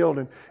time to build.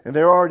 And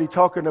they're already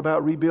talking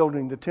about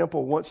rebuilding the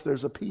temple once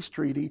there's a peace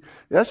treaty.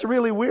 That's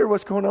really weird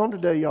what's going on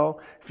today,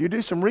 y'all. If you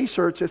do some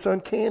research, it's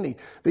uncanny.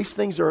 These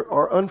things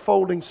are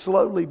unfolding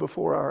slowly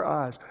before our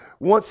eyes.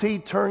 Once he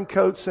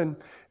turncoats and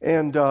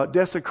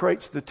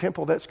desecrates the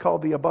temple, that's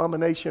called the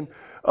abomination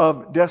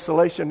of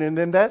desolation. And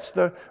then that's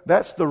the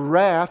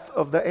wrath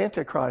of the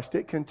Antichrist.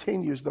 It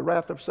continues, the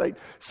wrath of Satan.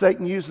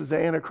 Satan uses the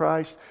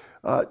Antichrist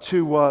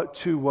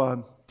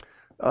to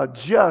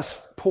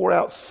just pour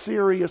out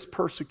serious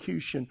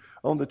persecution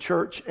on the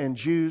church and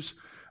Jews.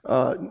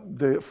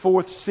 The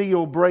fourth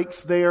seal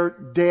breaks there,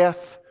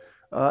 death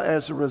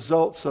as a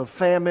result of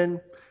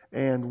famine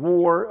and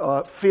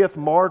war. Fifth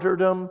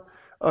martyrdom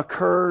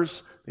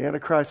occurs. The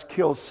Antichrist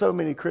kills so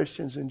many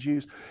Christians and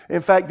Jews.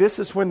 In fact, this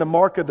is when the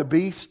mark of the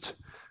beast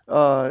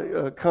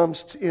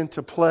comes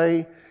into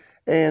play.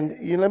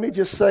 And let me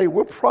just say,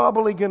 we're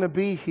probably going to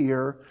be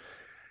here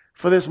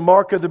for this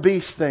mark of the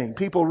beast thing.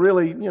 People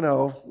really,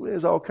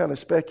 there's all kind of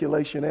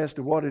speculation as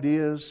to what it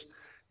is.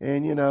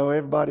 And,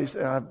 everybody's,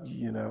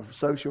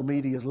 social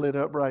media is lit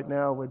up right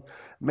now with,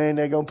 man,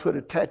 they're going to put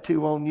a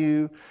tattoo on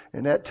you.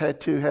 And that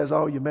tattoo has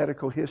all your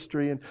medical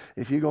history. And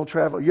if you're going to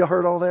travel, you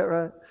heard all that,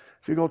 right?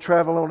 If you're going to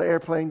travel on an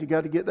airplane, you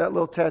got to get that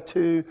little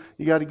tattoo.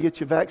 You got to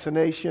get your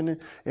vaccination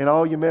and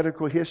all your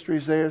medical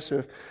histories there.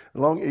 So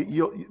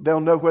they'll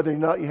know whether or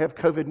not you have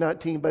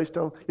COVID-19 based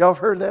on, y'all have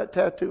heard that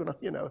tattoo?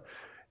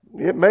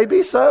 It may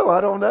be so.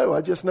 I don't know.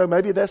 I just know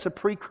maybe that's a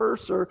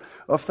precursor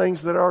of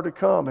things that are to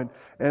come.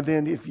 And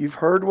then if you've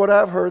heard what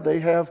I've heard,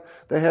 they have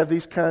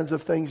these kinds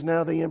of things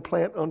now they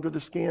implant under the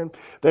skin.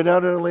 They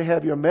not only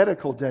have your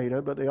medical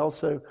data, but they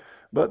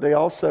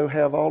also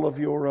have all of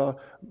your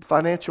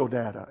financial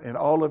data and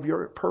all of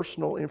your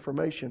personal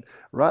information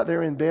right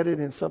there embedded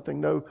in something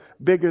no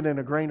bigger than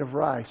a grain of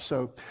rice.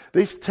 So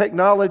these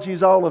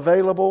technologies all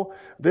available.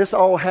 This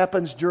all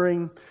happens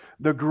during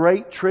the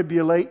Great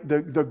Tribulation.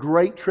 The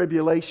Great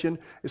Tribulation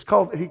is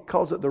called. He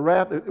calls it the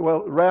wrath.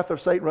 Well, wrath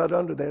of Satan. Right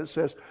under there it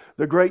says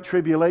the Great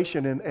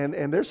Tribulation,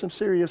 and there's some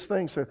serious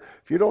things. So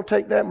if you don't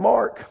take that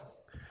mark,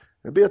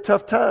 it'll be a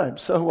tough time.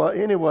 So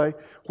anyway,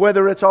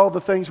 whether it's all the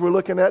things we're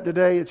looking at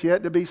today, it's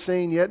yet to be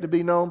seen, yet to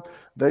be known.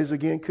 These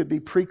again could be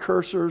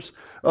precursors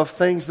of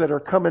things that are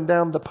coming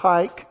down the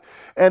pike.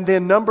 And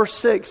then number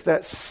 6,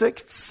 that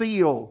sixth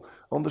seal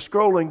on the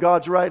scroll in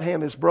God's right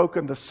hand is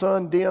broken. The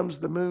sun dims,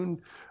 the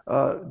moon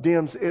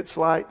dims its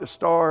light, the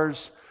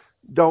stars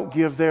don't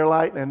give their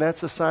light. And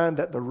that's a sign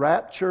that the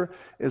rapture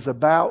is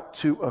about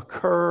to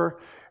occur.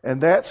 And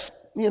that's,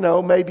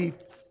 maybe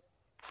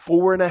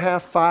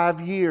 4.5,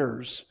 5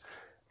 years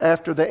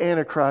after the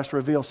Antichrist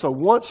reveals. So I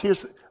want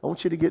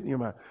you to get in your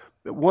mind,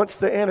 that once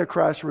the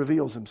Antichrist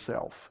reveals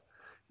himself,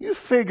 you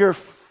figure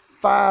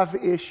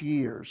 5-ish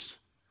years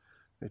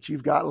that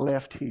you've got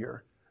left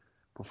here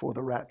before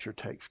the rapture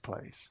takes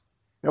place.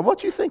 Now, what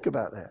do you think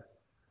about that?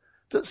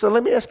 So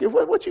let me ask you,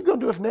 what you going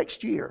to do if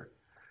next year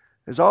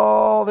there's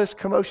all this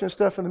commotion and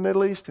stuff in the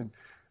Middle East, and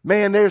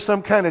man, there's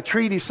some kind of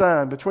treaty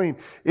signed between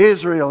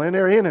Israel and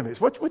their enemies.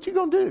 What you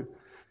going to do?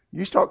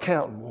 You start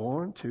counting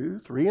 1,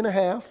 2, 3.5,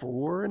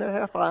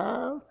 4.5,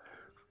 5.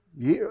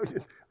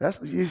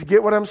 You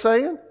get what I'm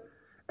saying?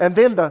 And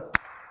then the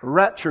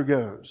rapture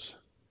goes.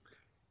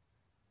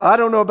 I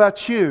don't know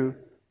about you,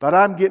 but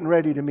I'm getting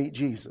ready to meet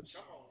Jesus.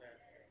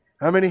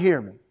 How many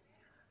hear me?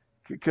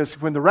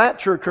 Because when the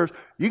rapture occurs,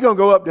 you're going to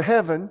go up to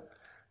heaven,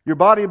 your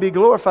body will be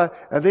glorified,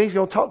 and then he's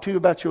going to talk to you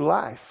about your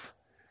life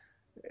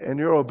and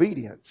your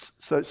obedience.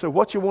 So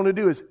what you want to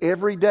do is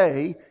every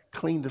day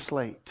clean the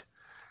slate.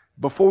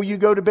 Before you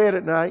go to bed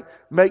at night,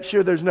 make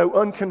sure there's no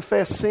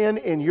unconfessed sin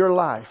in your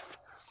life.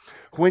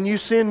 When you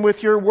sin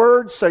with your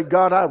words, say,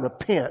 God, I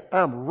repent.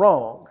 I'm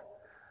wrong.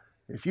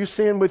 If you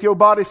sin with your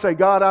body, say,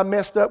 God, I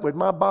messed up with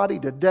my body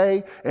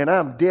today and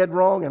I'm dead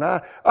wrong and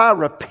I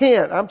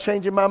repent. I'm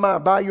changing my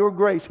mind. By your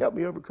grace, help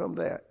me overcome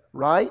that.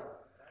 Right?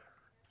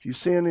 If you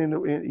sin,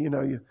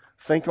 you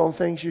think on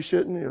things you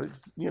shouldn't,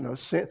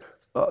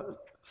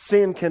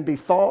 sin can be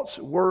thoughts,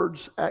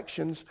 words,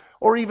 actions,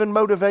 or even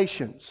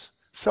motivations,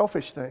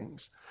 selfish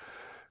things.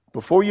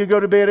 Before you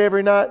go to bed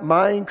every night,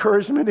 my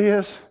encouragement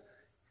is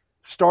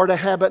start a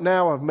habit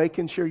now of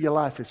making sure your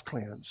life is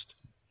cleansed.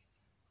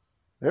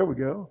 There we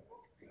go.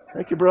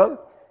 Thank you, brother.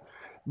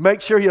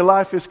 Make sure your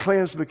life is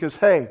cleansed because,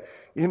 hey,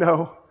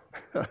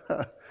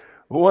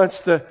 once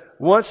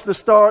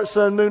the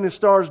sun, moon, and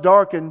stars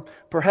darken,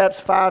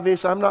 perhaps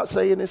 5-ish, I'm not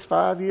saying it's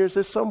 5 years,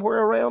 it's somewhere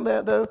around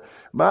that though.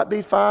 Might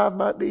be 5,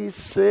 might be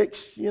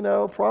 6,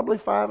 probably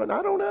 5, and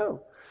I don't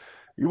know.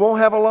 You won't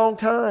have a long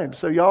time.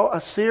 So y'all,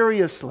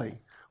 seriously,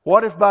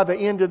 what if by the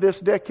end of this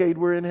decade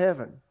we're in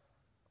heaven?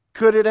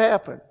 Could it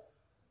happen?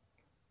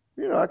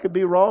 I could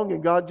be wrong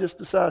and God just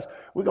decides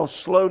we're going to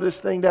slow this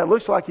thing down.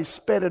 Looks like he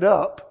sped it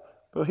up,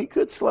 but he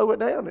could slow it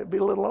down. It'd be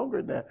a little longer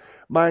than that.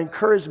 My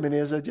encouragement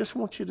is I just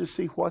want you to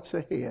see what's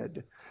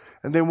ahead.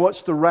 And then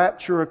once the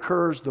rapture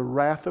occurs, the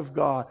wrath of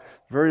God,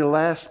 very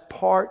last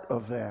part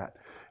of that.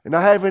 And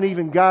I haven't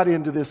even got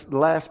into this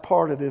last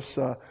part of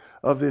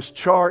this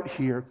chart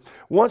here.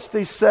 Once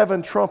these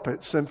 7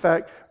 trumpets, in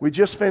fact, we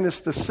just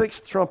finished the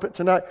 6th trumpet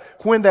tonight.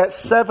 When that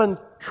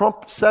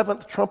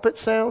 7th trumpet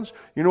sounds,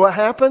 you know what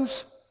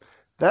happens?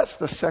 That's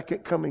the second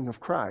coming of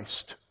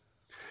Christ.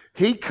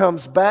 He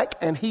comes back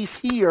and He's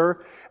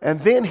here, and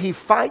then He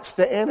fights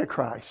the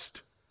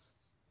Antichrist.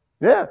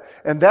 Yeah,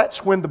 and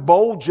that's when the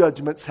bowl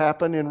judgments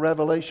happen in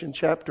Revelation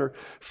chapter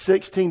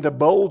 16. The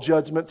bowl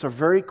judgments are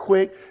very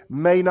quick,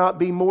 may not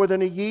be more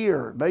than a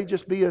year, may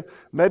just be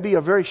maybe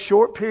a very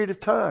short period of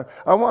time.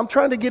 I'm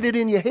trying to get it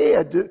in your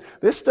head.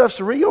 This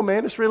stuff's real,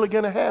 man. It's really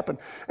going to happen.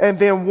 And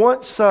then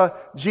once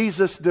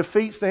Jesus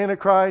defeats the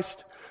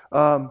Antichrist,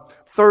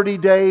 30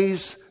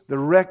 days,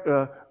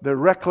 the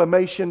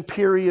reclamation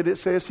period, it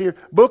says here.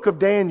 Book of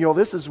Daniel,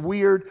 this is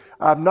weird.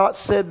 I've not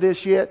said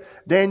this yet.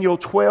 Daniel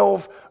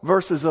 12,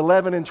 verses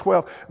 11 and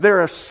 12.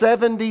 There are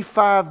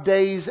 75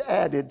 days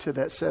added to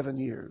that 7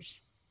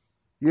 years.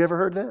 You ever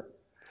heard that?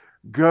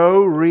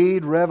 Go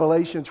read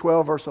Revelation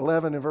 12, verse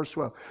 11 and verse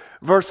 12.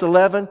 Verse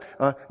 11,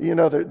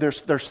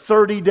 there's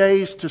 30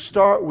 days to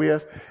start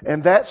with,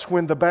 and that's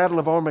when the Battle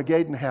of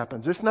Armageddon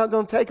happens. It's not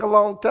going to take a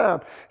long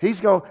time.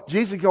 Jesus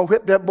is going to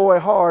whip that boy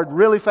hard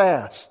really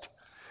fast.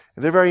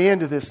 At the very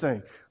end of this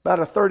thing, about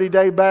a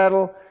 30-day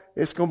battle.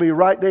 It's going to be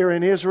right there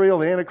in Israel.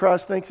 The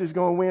Antichrist thinks he's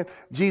going to win.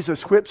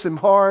 Jesus whips him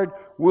hard.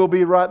 We'll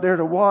be right there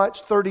to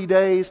watch 30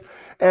 days.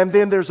 And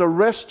then there's a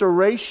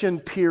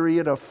restoration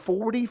period of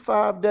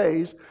 45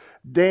 days.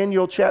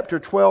 Daniel chapter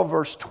 12,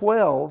 verse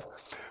 12,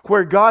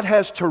 where God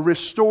has to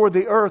restore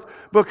the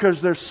earth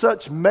because there's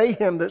such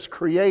mayhem that's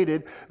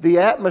created. The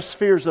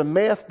atmosphere's a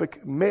mess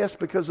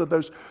because of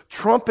those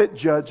trumpet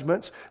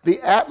judgments. The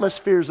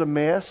atmosphere's a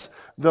mess.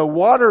 The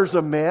water's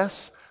a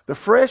mess. The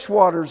fresh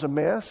water's a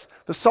mess.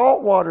 The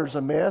salt water's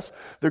a mess.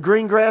 The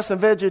green grass and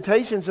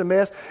vegetation's a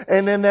mess.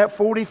 And then that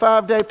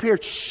 45-day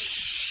period,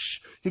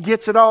 He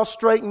gets it all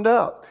straightened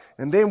up.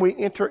 And then we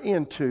enter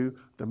into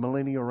the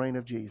millennial reign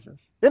of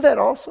Jesus. Isn't that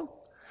awesome?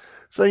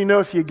 So,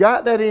 if you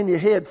got that in your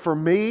head, for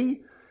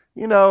me,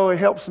 it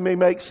helps me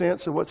make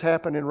sense of what's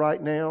happening right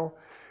now.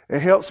 It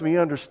helps me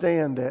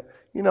understand that,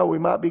 we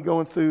might be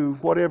going through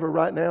whatever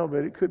right now,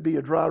 but it could be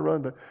a dry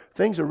run, but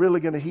things are really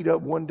going to heat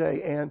up one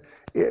day. And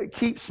it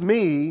keeps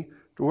me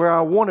to where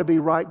I want to be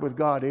right with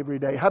God every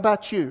day. How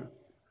about you?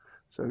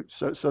 So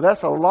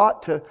that's a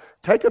lot to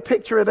take a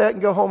picture of that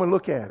and go home and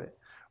look at it.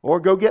 Or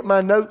go get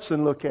my notes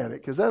and look at it,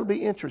 because that'll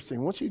be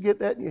interesting. Once you get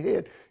that in your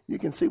head, you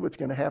can see what's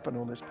going to happen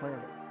on this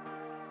planet.